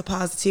around to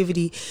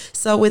positivity.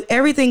 So with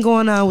everything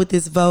going on with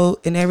this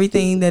vote and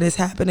everything that is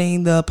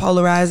happening, the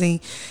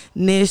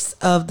polarizingness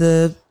of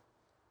the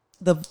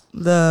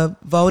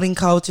voting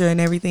culture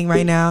and everything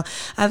right now,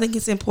 I think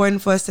it's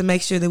important for us to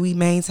make sure that we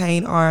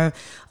maintain our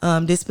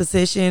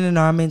disposition and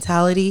our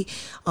mentality,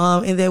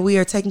 and that we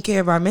are taking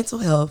care of our mental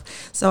health.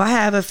 So I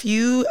have a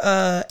few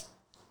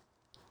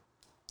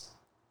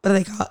what are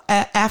they called?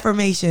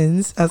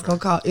 Affirmations. I was going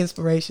to call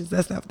inspirations.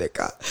 That's not what they're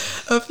called.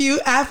 A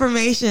few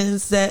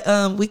affirmations that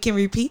we can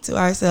repeat to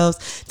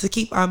ourselves to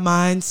keep our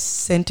minds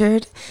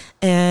centered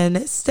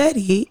and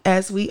steady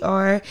as we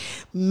are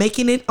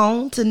making it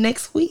on to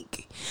next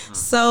week.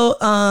 So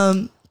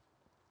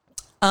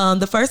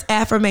the first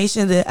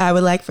affirmation that I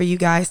would like for you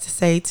guys to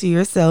say to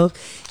yourself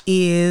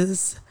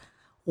is,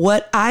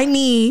 what I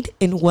need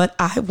and what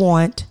I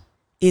want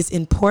is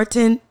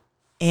important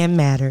and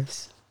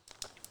matters.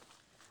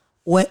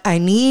 What I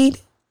need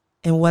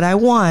and what I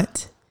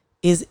want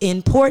is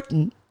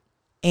important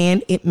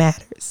and it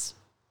matters.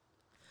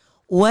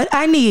 What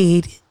I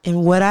need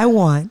and what I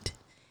want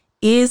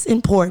is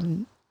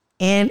important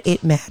and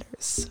it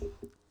matters.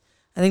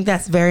 I think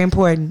that's very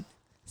important.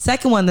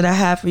 Second one that I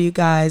have for you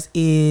guys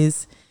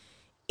is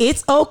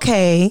it's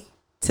okay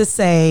to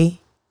say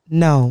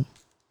no.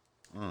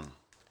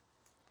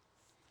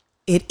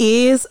 It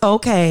is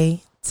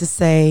okay to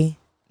say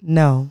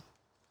no.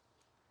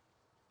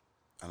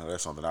 I know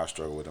that's something I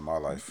struggle with in my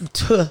life.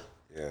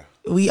 Yeah.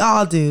 We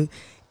all do.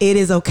 It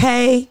is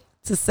okay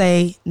to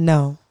say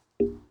no.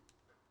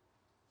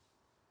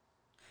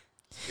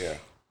 Yeah.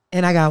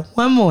 And I got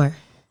one more.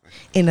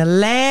 And the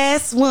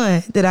last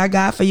one that I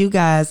got for you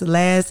guys, the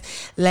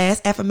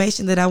last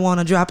affirmation that I want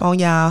to drop on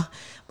y'all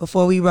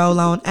before we roll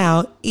on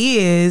out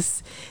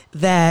is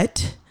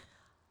that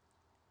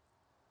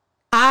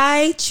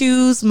I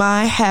choose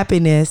my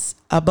happiness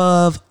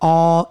above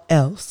all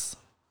else.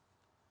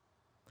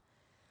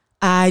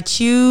 I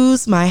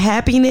choose my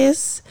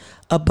happiness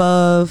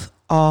above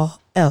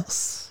all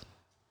else.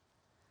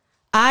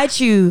 I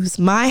choose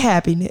my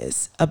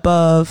happiness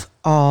above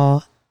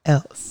all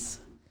else.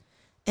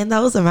 And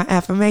those are my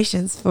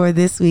affirmations for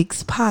this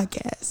week's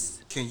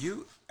podcast. Can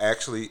you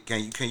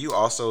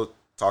also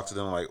talk to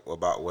them like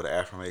about what an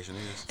affirmation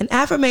is? An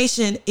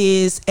affirmation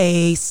is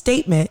a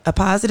statement, a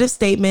positive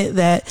statement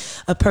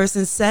that a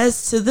person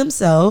says to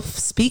themselves,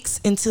 speaks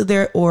into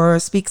their aura,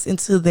 speaks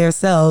into their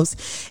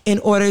selves in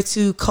order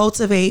to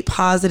cultivate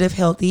positive,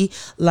 healthy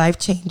life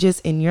changes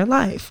in your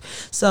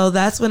life. So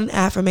that's what an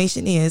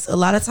affirmation is. A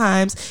lot of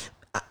times,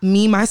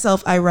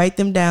 myself, I write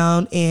them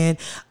down and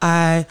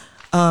I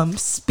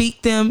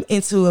speak them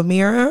into a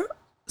mirror.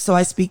 So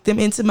I speak them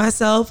into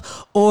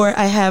myself, or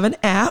I have an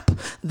app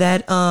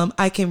that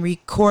I can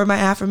record my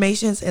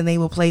affirmations and they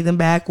will play them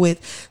back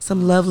with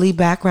some lovely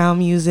background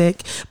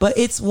music. But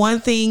it's one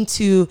thing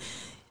to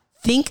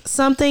think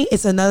something.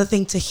 It's another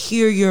thing to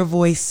hear your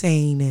voice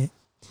saying it.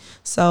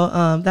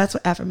 So that's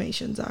what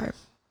affirmations are.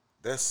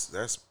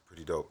 That's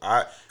pretty dope.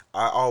 I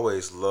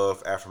always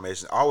love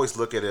affirmations. I always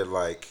look at it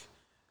like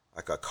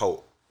a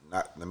quote.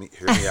 Hear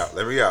me out.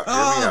 Hear me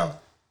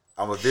out.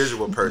 I'm a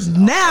visual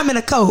person. Now I'm in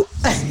a coat.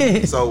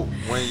 So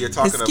when you're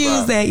talking excuse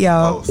about that,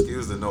 y'all. Oh,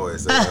 excuse the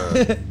noise.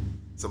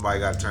 Somebody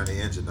got to turn the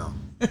engine on.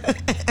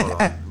 Hold on.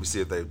 Let me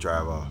see if they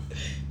drive off.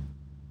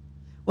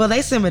 Well,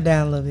 they simmer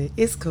down a little bit.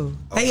 It's cool.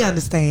 Okay. They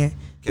understand.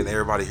 Can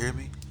everybody hear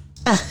me?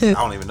 I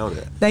don't even know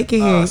that. They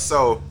can hear.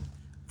 So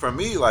for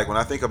me, like when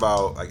I think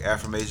about like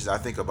affirmations, I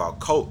think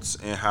about quotes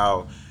and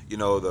how,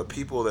 the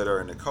people that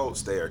are in the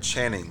quotes, they are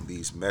chanting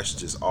these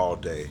messages all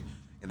day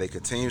and they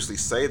continuously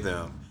say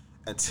them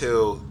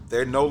until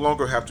they no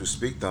longer have to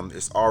speak them.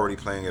 It's already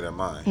playing in their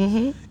mind.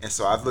 Mm-hmm. And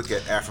so I look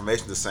at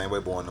affirmation the same way,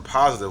 but in a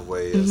positive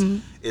way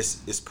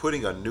is it's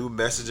putting a new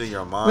message in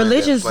your mind.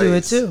 Religions do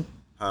it too.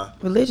 Huh?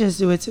 Religions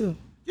do it too.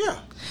 Yeah.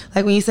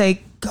 Like when you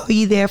say, go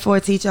ye therefore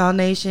teach all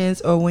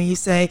nations, or when you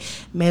say,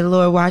 may the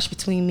Lord watch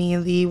between me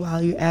and thee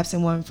while you're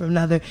absent one from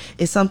another,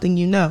 it's something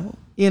you know.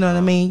 You know what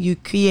I mean? You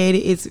create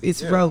it,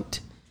 it's rote.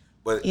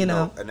 But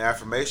an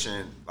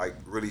affirmation like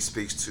really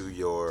speaks to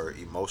your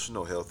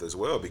emotional health as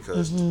well,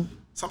 because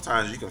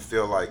sometimes you can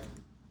feel like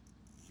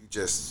you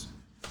just,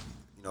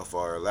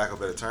 for lack of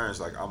better terms,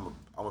 like I'm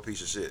a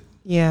piece of shit.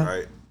 Yeah.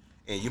 Right.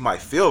 And you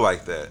might feel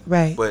like that.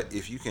 Right. But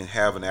if you can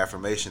have an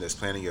affirmation that's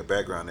playing in your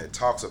background that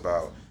talks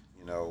about,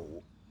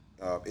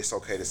 it's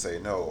okay to say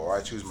no, or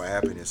I choose my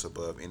happiness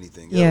above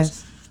anything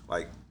else.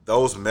 Like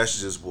those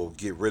messages will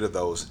get rid of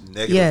those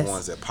negative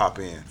ones that pop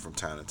in from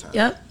time to time.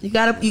 Yep. You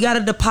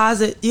gotta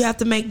deposit. You have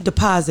to make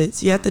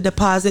deposits. You have to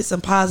deposit some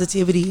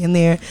positivity in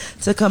there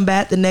to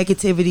combat the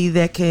negativity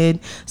that could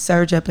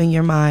surge up in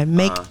your mind.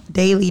 Make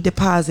daily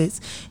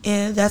deposits,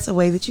 and that's a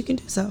way that you can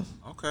do so.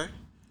 Okay.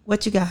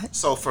 What you got?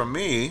 So for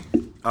me,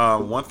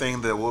 one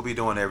thing that we'll be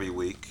doing every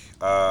week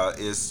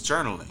is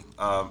journaling.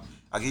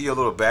 I'll give you a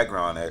little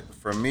background.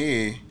 For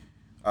me,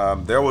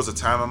 there was a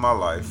time in my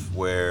life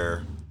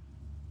where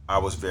I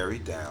was very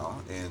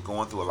down and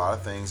going through a lot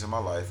of things in my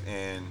life,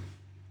 and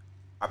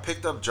I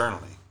picked up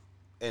journaling.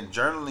 And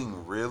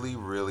journaling really,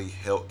 really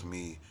helped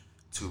me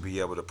to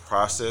be able to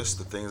process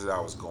the things that I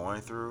was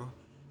going through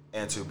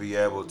and to be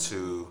able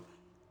to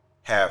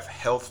have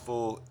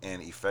healthful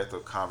and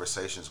effective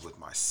conversations with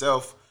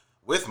myself.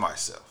 And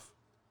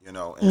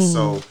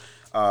so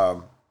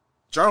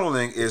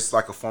journaling is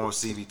like a form of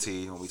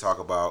CBT. When we talk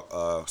about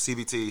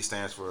CBT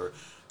stands for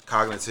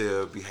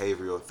cognitive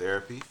behavioral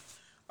therapy.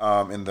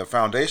 And the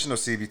foundation of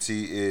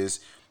CBT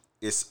is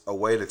it's a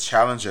way to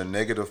challenge your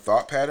negative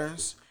thought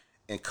patterns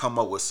and come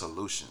up with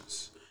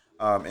solutions.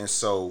 And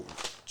so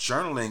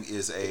journaling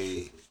is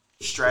a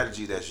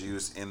strategy that's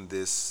used in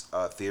this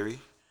theory.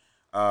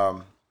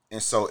 And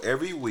so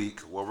every week,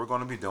 what we're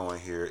going to be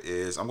doing here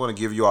is I'm going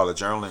to give you all a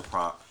journaling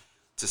prompt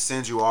to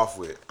send you off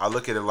with. I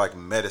look at it like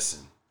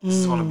medicine. This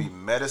is going to be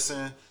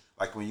medicine.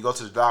 Like when you go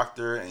to the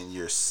doctor and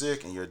you're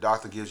sick and your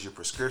doctor gives you a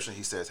prescription,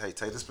 he says, hey,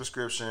 take this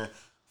prescription,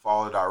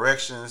 follow the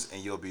directions,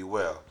 and you'll be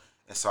well.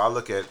 And so I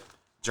look at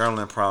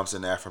journaling prompts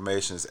and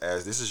affirmations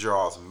as this is your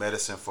all's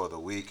medicine for the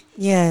week.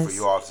 Yes. For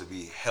you all to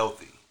be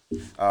healthy.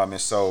 And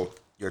so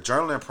your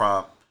journaling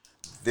prompt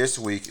this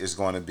week is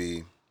going to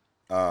be,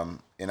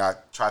 and I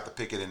tried to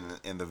pick it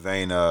in the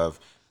vein of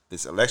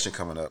this election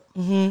coming up.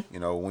 You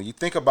know, when you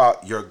think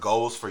about your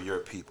goals for your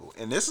people,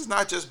 and this is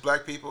not just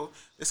black people.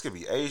 This could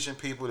be Asian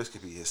people. This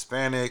could be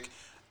Hispanic,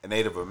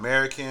 Native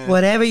American,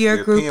 whatever your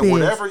European,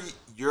 group is,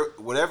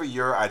 whatever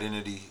your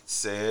identity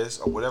says,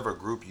 or whatever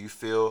group you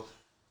feel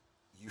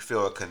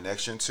a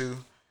connection to.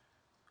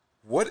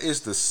 What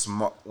is the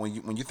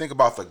when you think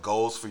about the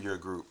goals for your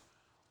group?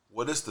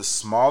 What is the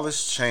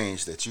smallest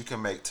change that you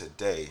can make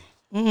today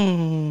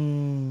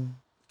to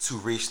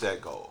reach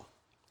that goal?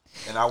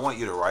 And I want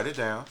you to write it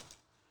down.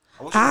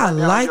 I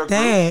like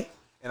that.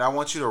 And I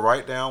want you to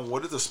write down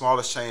what is the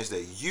smallest change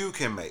that you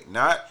can make.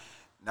 Not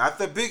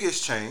the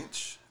biggest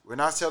change. We're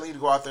not telling you to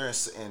go out there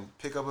and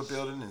pick up a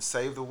building and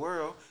save the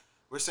world.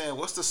 We're saying,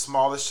 what's the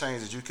smallest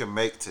change that you can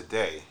make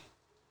today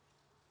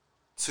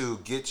to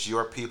get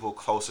your people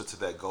closer to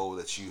that goal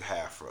that you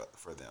have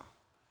for them?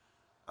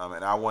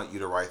 And I want you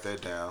to write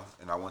that down,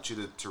 and I want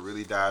you to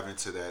really dive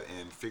into that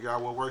and figure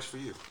out what works for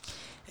you.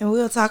 And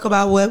we'll talk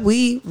about what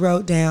we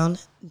wrote down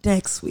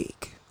next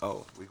week.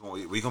 Oh, we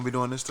gonna be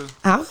doing this too?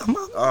 I'm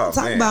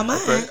talking about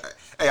mine. Okay.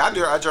 Hey,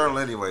 I journal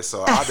anyway,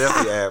 so I'll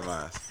definitely add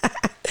mine.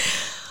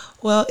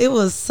 Well, it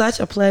was such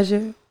a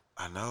pleasure.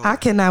 I know. I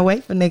cannot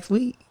wait for next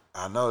week.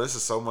 I know. This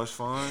is so much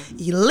fun.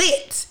 You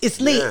lit. It's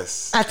lit.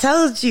 Yes. I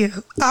told you.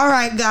 All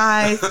right,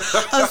 guys.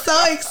 I'm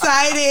so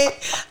excited.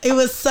 It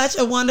was such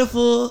a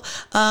wonderful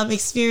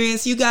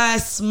experience. You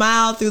guys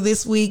smile through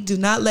this week. Do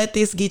not let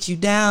this get you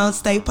down.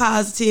 Stay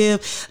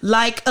positive.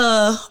 Like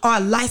our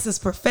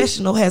licensed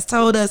professional has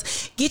told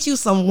us, get you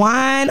some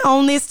wine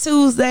on this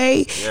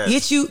Tuesday.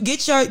 Yes.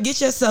 Get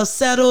yourself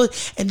settled,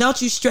 and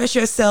don't you stress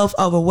yourself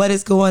over what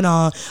is going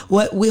on.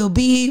 What will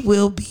be,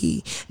 will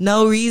be.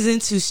 No reason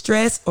to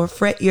stress or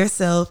fret yourself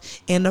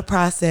in the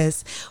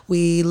process.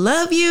 We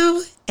love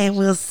you, and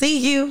we'll see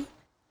you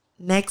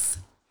next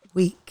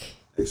week.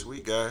 Next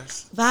week,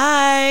 guys.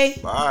 Bye.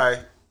 Bye.